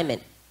your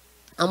assignment.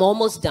 I'm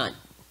almost done.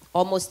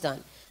 Almost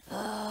done.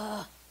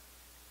 All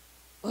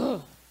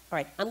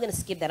right, I'm going to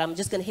skip that. I'm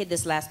just going to hit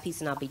this last piece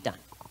and I'll be done.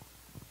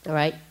 All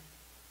right?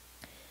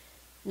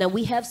 Now,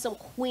 we have some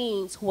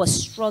queens who are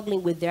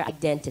struggling with their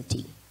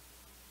identity.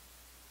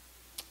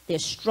 They're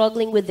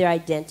struggling with their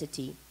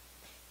identity.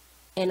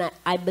 And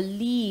I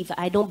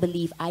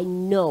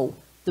know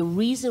the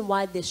reason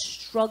why they're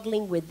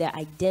struggling with their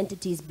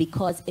identity is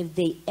because if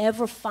they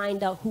ever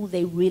find out who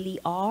they really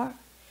are,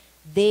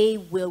 they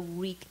will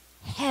wreak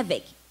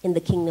havoc in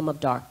the kingdom of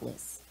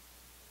darkness.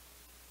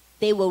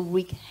 They will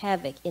wreak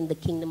havoc in the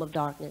kingdom of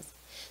darkness.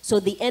 So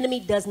the enemy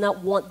does not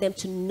want them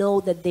to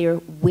know that they're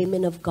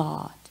women of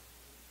God.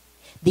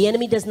 The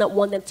enemy does not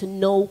want them to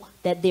know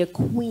that they're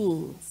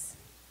queens.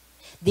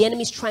 The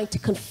enemy is trying to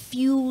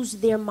confuse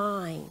their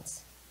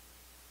minds.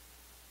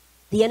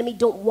 The enemy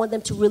don't want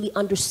them to really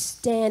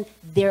understand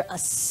their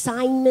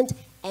assignment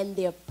and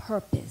their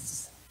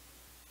purpose.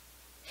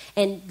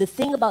 And the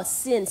thing about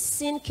sin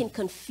can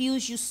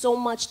confuse you so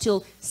much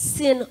till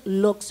sin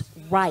looks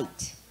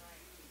right.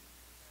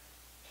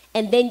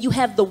 And then you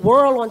have the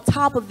world on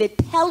top of it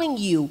telling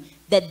you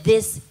that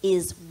this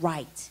is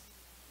right.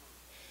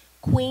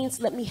 Queens,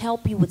 let me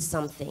help you with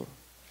something.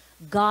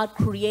 God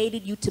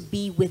created you to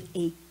be with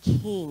a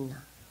king.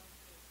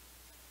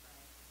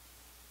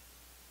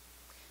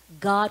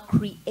 God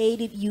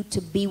created you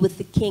to be with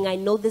the king. I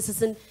know this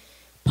isn't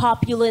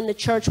popular in the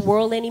church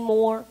world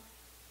anymore.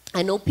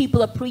 I know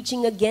people are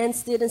preaching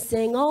against it and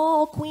saying,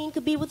 oh, a queen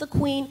could be with a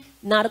queen.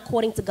 Not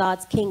according to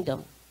God's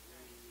kingdom.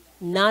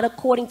 Not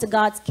according to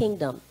God's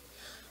kingdom.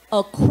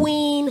 A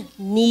queen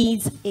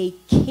needs a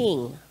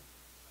king.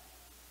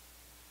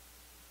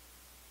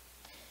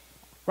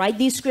 Write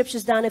these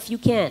scriptures down if you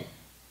can.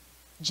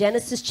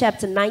 Genesis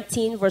chapter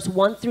 19, verse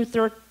 1 through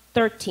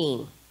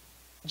 13.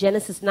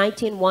 Genesis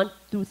 19, 1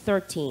 through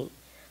 13.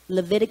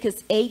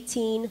 Leviticus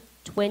 18,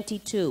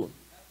 22.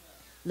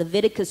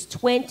 Leviticus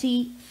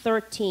 20,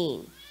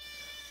 13.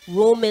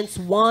 Romans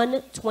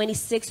 1,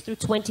 26 through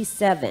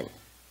 27.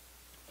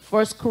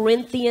 1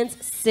 Corinthians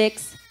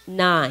 6,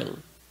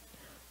 9.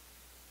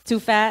 Too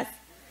fast?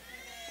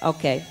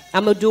 Okay.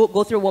 I'm going to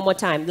go through it one more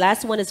time.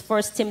 Last one is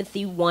 1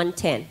 Timothy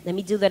 1:10. Let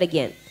me do that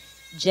again.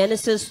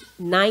 Genesis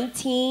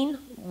 19,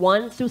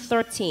 1 through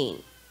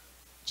 13.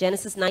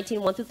 Genesis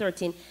 19, 1 through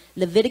 13.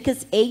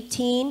 Leviticus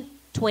 18,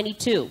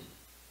 22.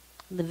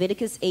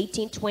 Leviticus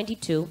 18,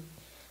 22.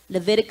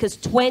 Leviticus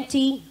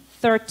 20,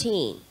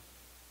 13.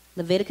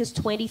 Leviticus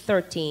 20,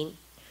 13.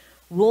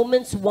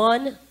 Romans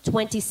 1,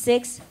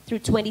 26 through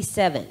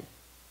 27.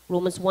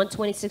 Romans 1,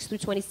 26 through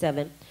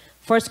 27.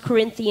 1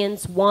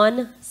 Corinthians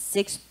 1,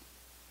 6.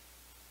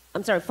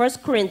 I'm sorry, 1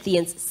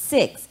 Corinthians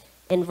 6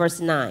 and verse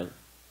 9.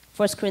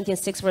 1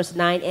 Corinthians 6, verse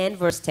 9 and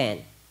verse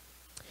 10.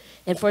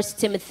 And 1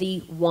 Timothy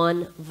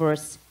 1,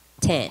 verse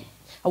 10.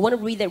 I want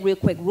to read that real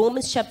quick.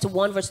 Romans chapter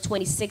 1, verse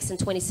 26 and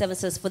 27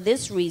 says, for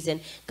this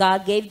reason,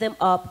 God gave them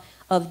up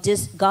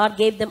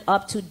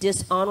to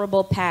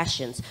dishonorable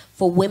passions,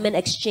 for women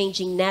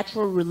exchanging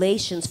natural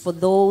relations for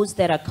those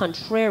that are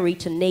contrary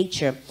to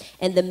nature.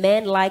 And the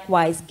men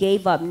likewise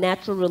gave up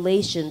natural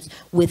relations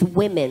with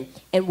women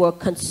and were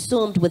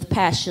consumed with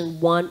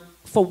passion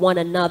for one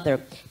another,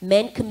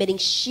 men committing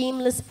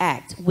shameless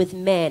act with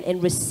men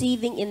and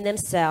receiving in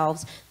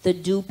themselves the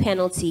due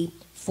penalty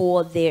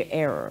for their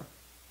error.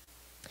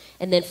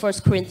 And then 1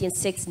 Corinthians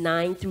 6,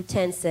 9 through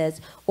 10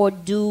 says, or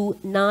do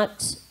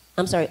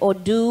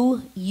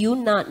you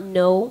not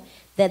know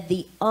that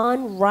the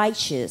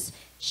unrighteous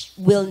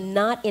will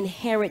not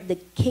inherit the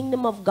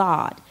kingdom of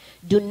God?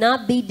 Do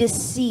not be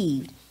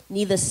deceived,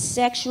 neither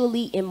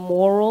sexually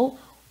immoral,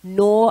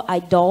 nor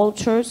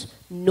idolaters,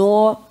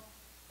 nor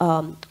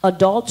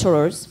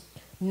adulterers,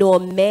 nor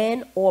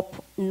man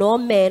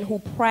who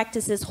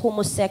practices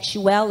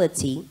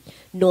homosexuality,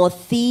 nor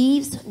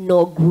thieves,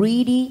 nor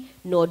greedy,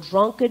 nor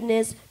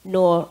drunkenness,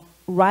 nor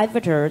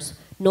rioters,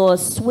 nor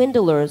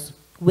swindlers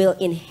will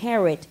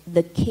inherit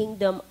the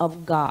kingdom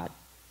of God.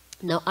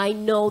 Now, I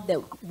know that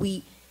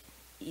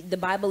the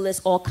Bible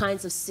lists all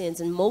kinds of sins,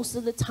 and most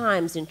of the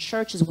times in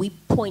churches, we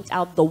point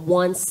out the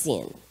one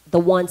sin.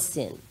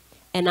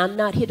 And I'm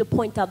not here to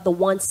point out the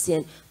one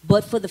sin,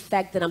 but for the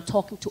fact that I'm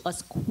talking to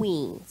us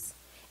queens.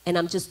 And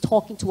I'm just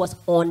talking to us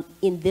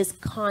in this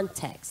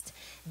context,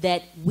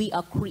 that we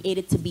are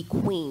created to be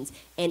queens.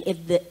 And if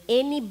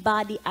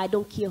anybody, I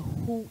don't care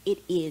who it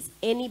is,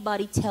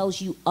 anybody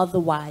tells you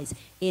otherwise,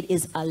 it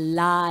is a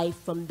lie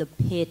from the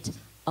pit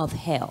of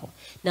hell.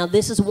 Now,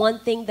 this is one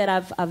thing that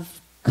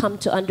I've come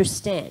to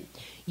understand.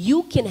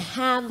 You can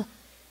have,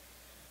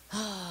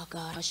 oh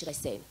God, how should I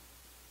say?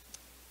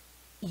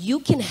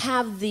 You can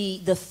have the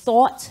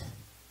thought,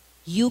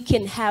 you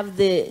can have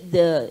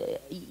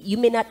you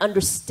may not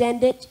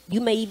understand it,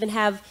 you may even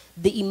have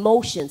the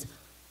emotions,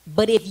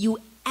 but if you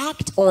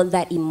act on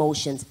that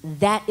emotions,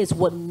 that is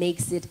what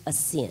makes it a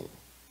sin.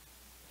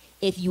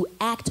 If you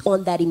act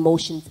on that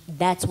emotion,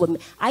 that's what,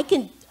 I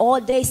can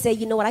all day say,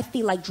 you know what, I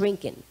feel like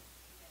drinking.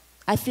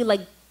 I feel like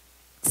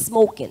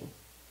smoking.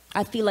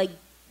 I feel like,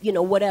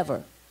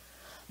 whatever.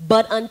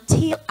 But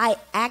until I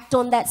act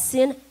on that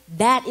sin,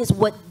 that is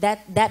what,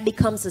 that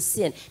becomes a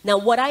sin. Now,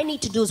 what I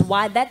need to do is,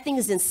 while that thing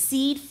is in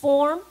seed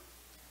form,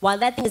 while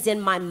that thing is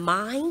in my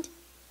mind,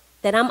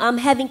 that I'm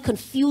having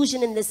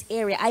confusion in this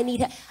area, I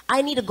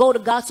need to go to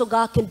God so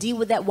God can deal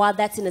with that while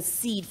that's in a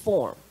seed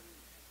form.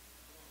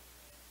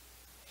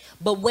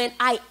 But when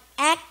I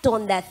act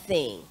on that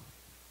thing,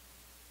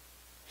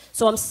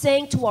 so I'm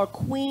saying to our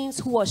queens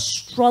who are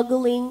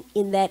struggling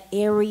in that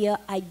area,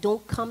 I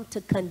don't come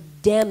to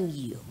condemn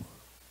you.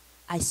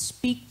 I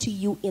speak to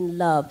you in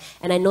love.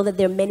 And I know that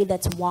there are many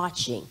that's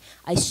watching.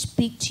 I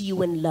speak to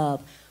you in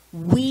love.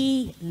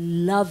 We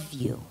love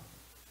you.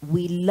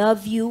 We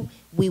love you.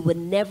 We would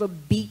never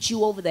beat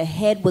you over the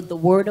head with the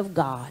word of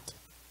God.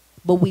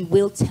 But we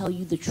will tell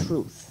you the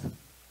truth.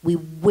 We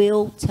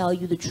will tell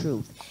you the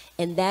truth.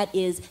 And that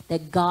is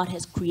that God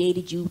has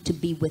created you to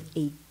be with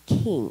a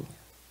king.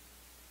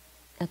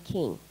 A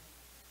king.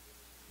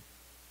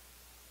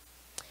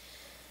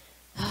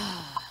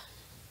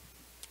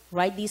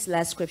 Write these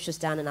last scriptures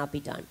down and I'll be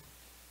done.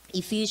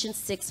 Ephesians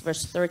 6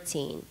 verse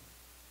 13.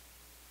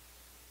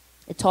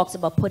 It talks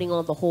about putting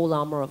on the whole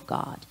armor of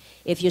God.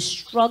 If you're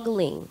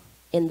struggling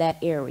in that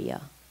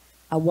area,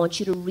 I want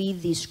you to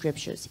read these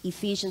scriptures.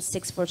 Ephesians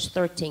 6 verse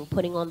 13,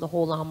 putting on the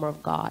whole armor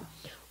of God.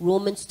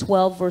 Romans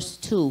 12 verse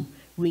 2,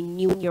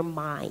 renewing your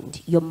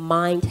mind. Your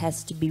mind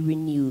has to be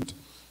renewed.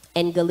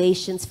 And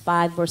Galatians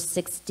 5 verse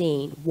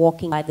 16,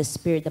 walking by the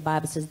Spirit. The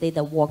Bible says, they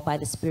that walk by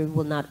the Spirit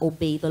will not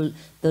obey the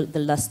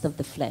lust of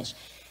the flesh.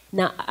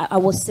 Now, I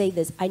will say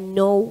this. I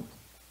know,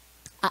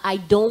 I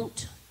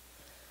don't,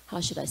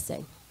 how should I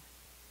say?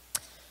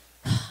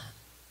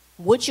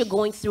 What you're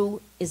going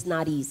through is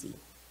not easy.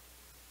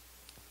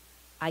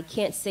 I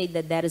can't say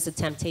that that is a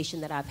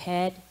temptation that I've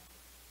had.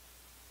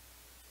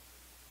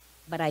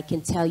 But I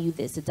can tell you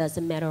this. It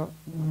doesn't matter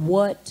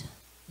what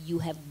you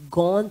have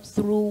gone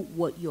through,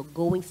 what you're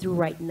going through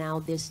right now.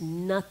 There's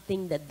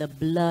nothing that the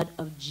blood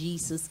of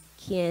Jesus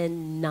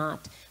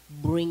cannot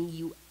bring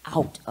you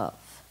out of.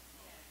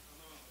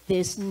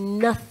 There's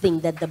nothing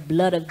that the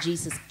blood of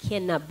Jesus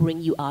cannot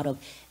bring you out of.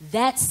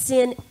 That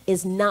sin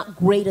is not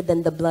greater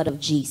than the blood of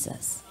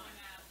Jesus.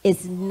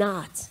 It's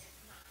not.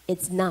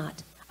 It's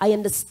not. I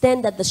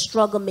understand that the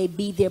struggle may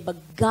be there,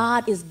 but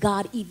God is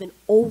God even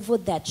over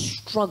that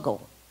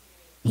struggle.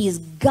 He is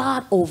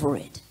God over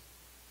it.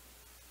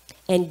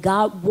 And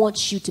God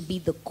wants you to be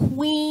the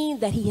queen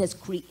that he has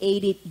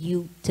created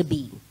you to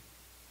be.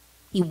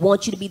 He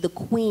wants you to be the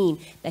queen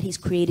that he's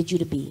created you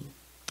to be.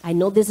 I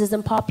know this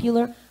isn't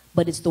popular,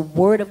 but it's the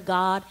word of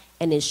God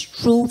and it's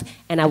truth.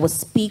 And I will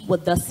speak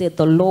what thus said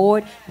the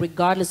Lord,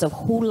 regardless of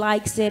who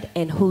likes it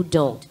and who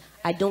don't.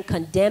 I don't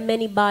condemn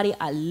anybody.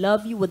 I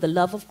love you with the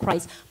love of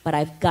Christ, but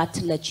I've got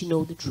to let you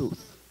know the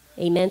truth.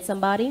 Amen,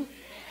 somebody?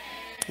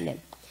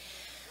 Amen.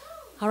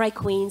 All right,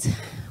 queens,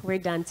 we're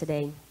done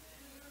today.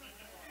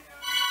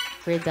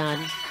 We're done.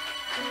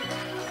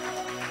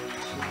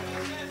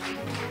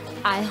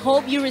 I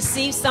hope you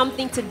received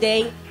something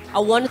today. I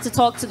wanted to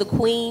talk to the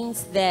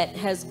queens that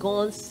has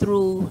gone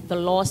through the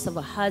loss of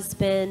a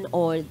husband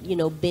or,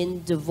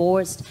 been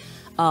divorced.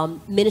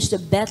 Minister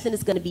Bethlehem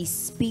is going to be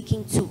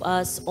speaking to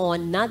us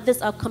on not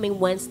this upcoming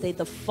Wednesday,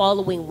 the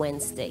following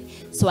Wednesday.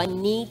 So I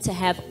need to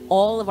have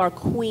all of our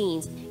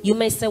queens. You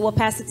may say, well,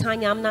 Pastor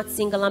Tanya, I'm not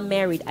single, I'm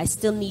married. I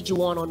still need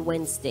you on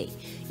Wednesday.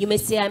 You may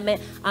say,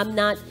 I'm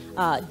not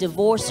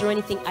divorced or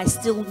anything. I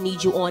still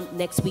need you on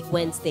next week,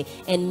 Wednesday.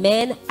 And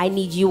men, I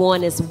need you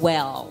on as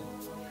well.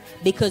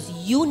 Because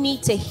you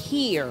need to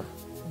hear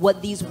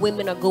what these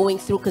women are going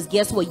through. Because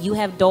guess what? You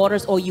have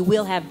daughters, or you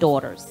will have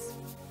daughters.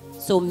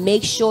 So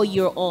make sure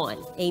you're on.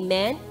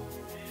 Amen.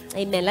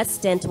 Amen. Let's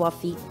stand to our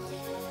feet.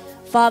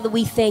 Father,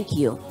 we thank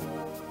you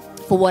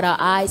for what our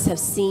eyes have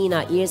seen,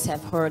 our ears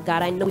have heard.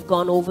 God, I know we've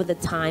gone over the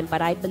time,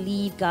 but I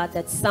believe, God,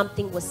 that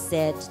something was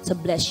said to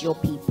bless your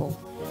people.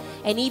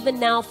 And even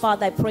now,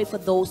 Father, I pray for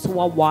those who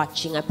are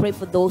watching. I pray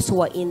for those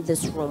who are in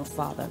this room,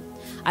 Father.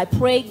 I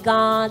pray,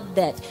 God,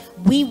 that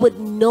we would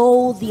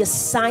know the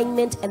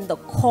assignment and the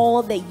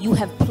call that you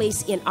have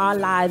placed in our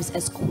lives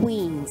as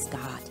queens,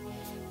 God.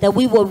 That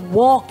we would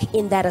walk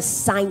in that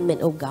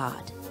assignment, oh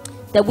God.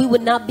 That we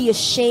would not be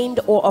ashamed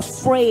or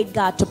afraid,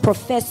 God, to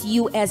profess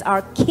you as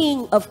our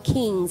King of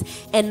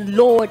Kings and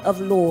Lord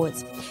of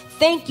Lords.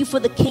 Thank you for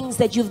the kings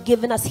that you've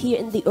given us here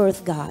in the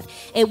earth, God.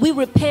 And we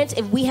repent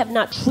if we have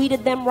not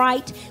treated them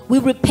right. We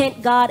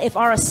repent, God, if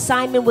our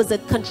assignment was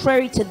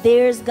contrary to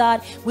theirs,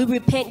 God. We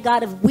repent,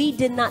 God, if we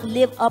did not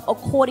live up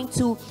according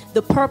to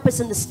the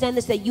purpose and the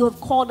standards that you have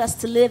called us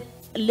to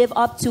live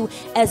up to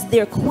as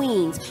their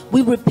queens.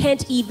 We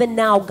repent even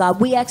now,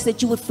 God. We ask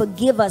that you would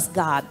forgive us,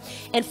 God.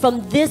 And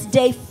from this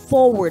day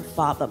forward,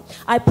 Father,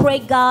 I pray,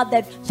 God,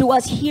 that through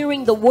us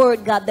hearing the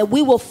word, God, that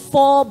we will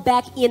fall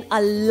back in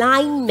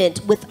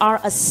alignment with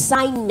our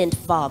assignment,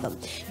 Father.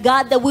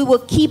 God, that we will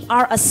keep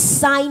our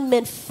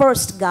assignment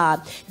first,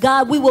 God.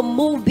 God, we will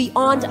move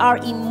beyond our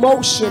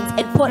emotions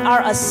and put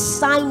our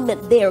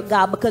assignment there,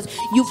 God, because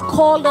you've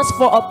called us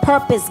for a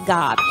purpose,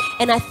 God.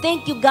 And I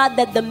thank you, God,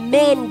 that the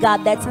men,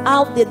 God, that's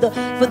out there,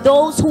 for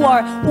those who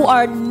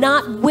are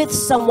not with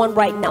someone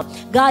right now,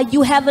 God,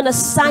 you have an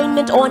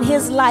assignment on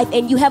his life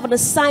and you have an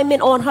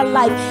assignment on her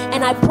life.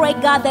 And I pray,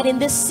 God, that in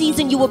this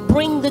season you will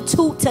bring the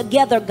two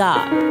together,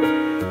 God.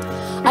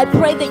 I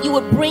pray that you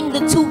would bring the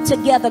two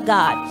together,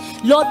 God.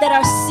 Lord, that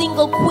our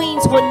single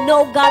queens will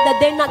know, God, that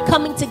they're not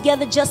coming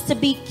together just to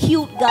be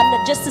cute, God,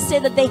 not just to say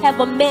that they have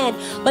a man,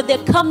 but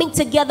they're coming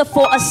together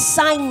for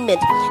assignment.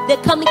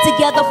 They're coming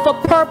together for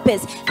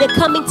purpose. They're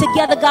coming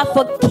together, God,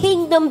 for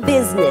kingdom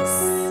business.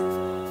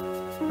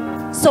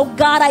 So,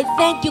 God, I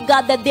thank you,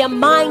 God, that their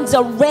minds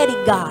are ready,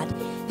 God.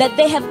 That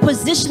they have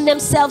positioned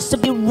themselves to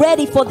be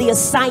ready for the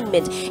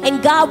assignment.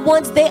 And God,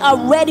 once they are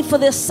ready for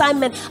the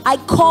assignment, I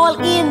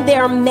call in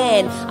their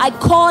man. I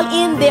call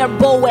in their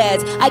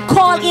Boaz. I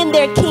call in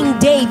their King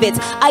Davids.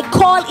 I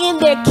call in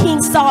their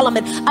King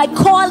Solomon. I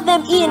call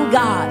them in,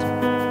 God.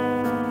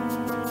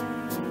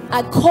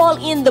 I call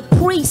in the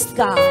priest,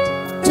 God,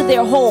 to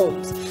their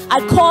homes. I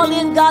call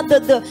in, God,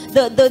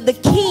 the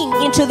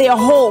king into their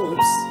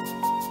homes.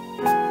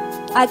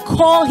 I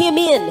call him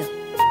in.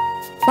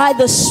 By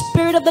the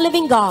Spirit of the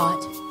living God,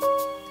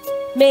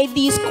 may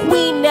these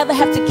queens never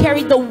have to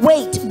carry the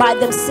weight by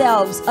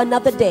themselves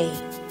another day.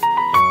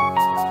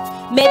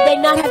 May they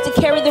not have to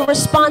carry the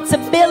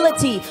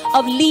responsibility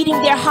of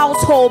leading their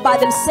household by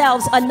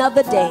themselves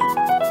another day.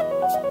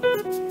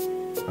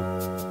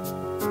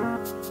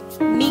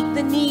 Meet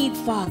the need,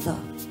 Father.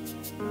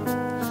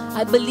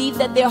 I believe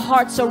that their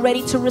hearts are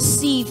ready to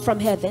receive from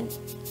heaven.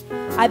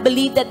 I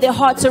believe that their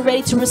hearts are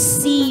ready to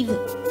receive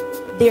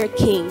their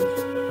King.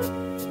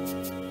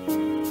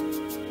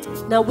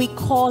 Now we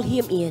call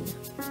him in.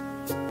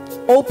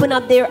 Open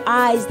up their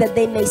eyes that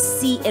they may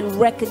see and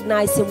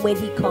recognize him when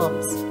he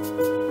comes.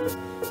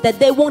 That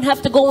they won't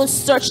have to go and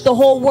search the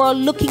whole world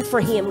looking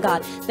for him,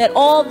 God. That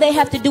all they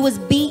have to do is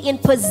be in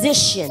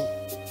position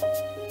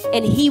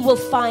and he will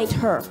find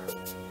her.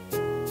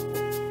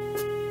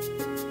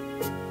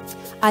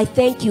 I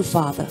thank you,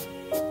 Father,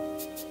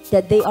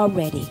 that they are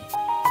ready.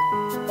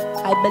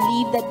 I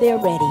believe that they're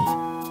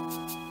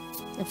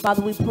ready. And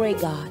Father, we pray,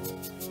 God,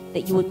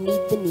 that you will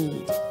meet the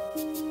need.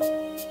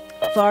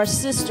 For our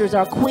sisters,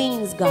 our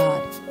queens,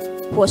 God,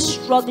 who are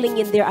struggling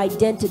in their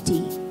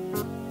identity,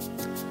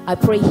 I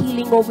pray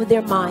healing over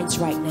their minds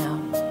right now.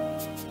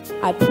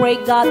 I pray,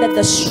 God, that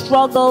the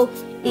struggle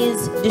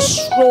is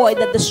destroyed,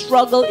 that the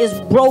struggle is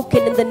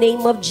broken in the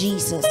name of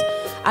Jesus.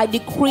 I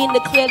decree and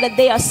declare that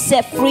they are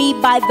set free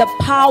by the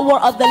power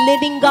of the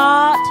living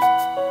God.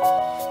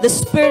 The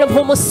spirit of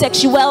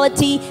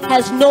homosexuality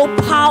has no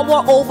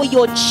power over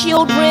your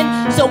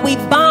children. So we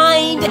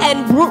bind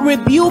and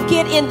rebuke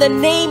it in the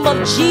name of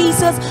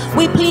Jesus.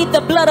 We plead the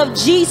blood of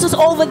Jesus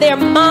over their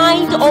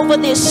mind, over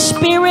their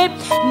spirit.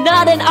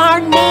 Not in our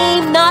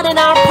name, not in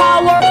our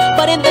power,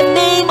 but in the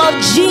name of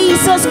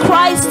Jesus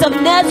Christ of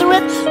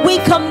Nazareth. We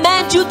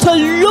command you to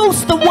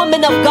loose the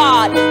woman of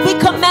God. We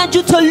command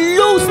you to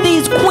loose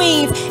these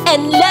queens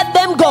and let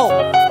them go.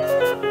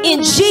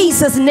 In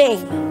Jesus'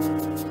 name.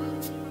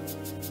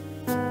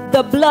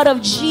 The blood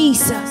of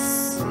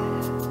Jesus.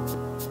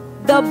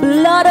 the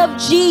blood of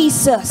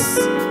Jesus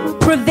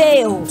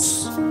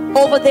prevails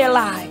over their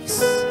lives.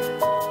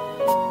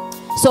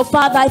 So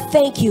Father, I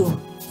thank you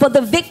for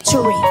the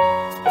victory.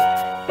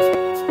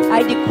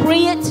 I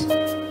decree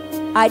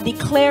it, I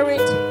declare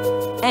it,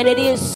 and it is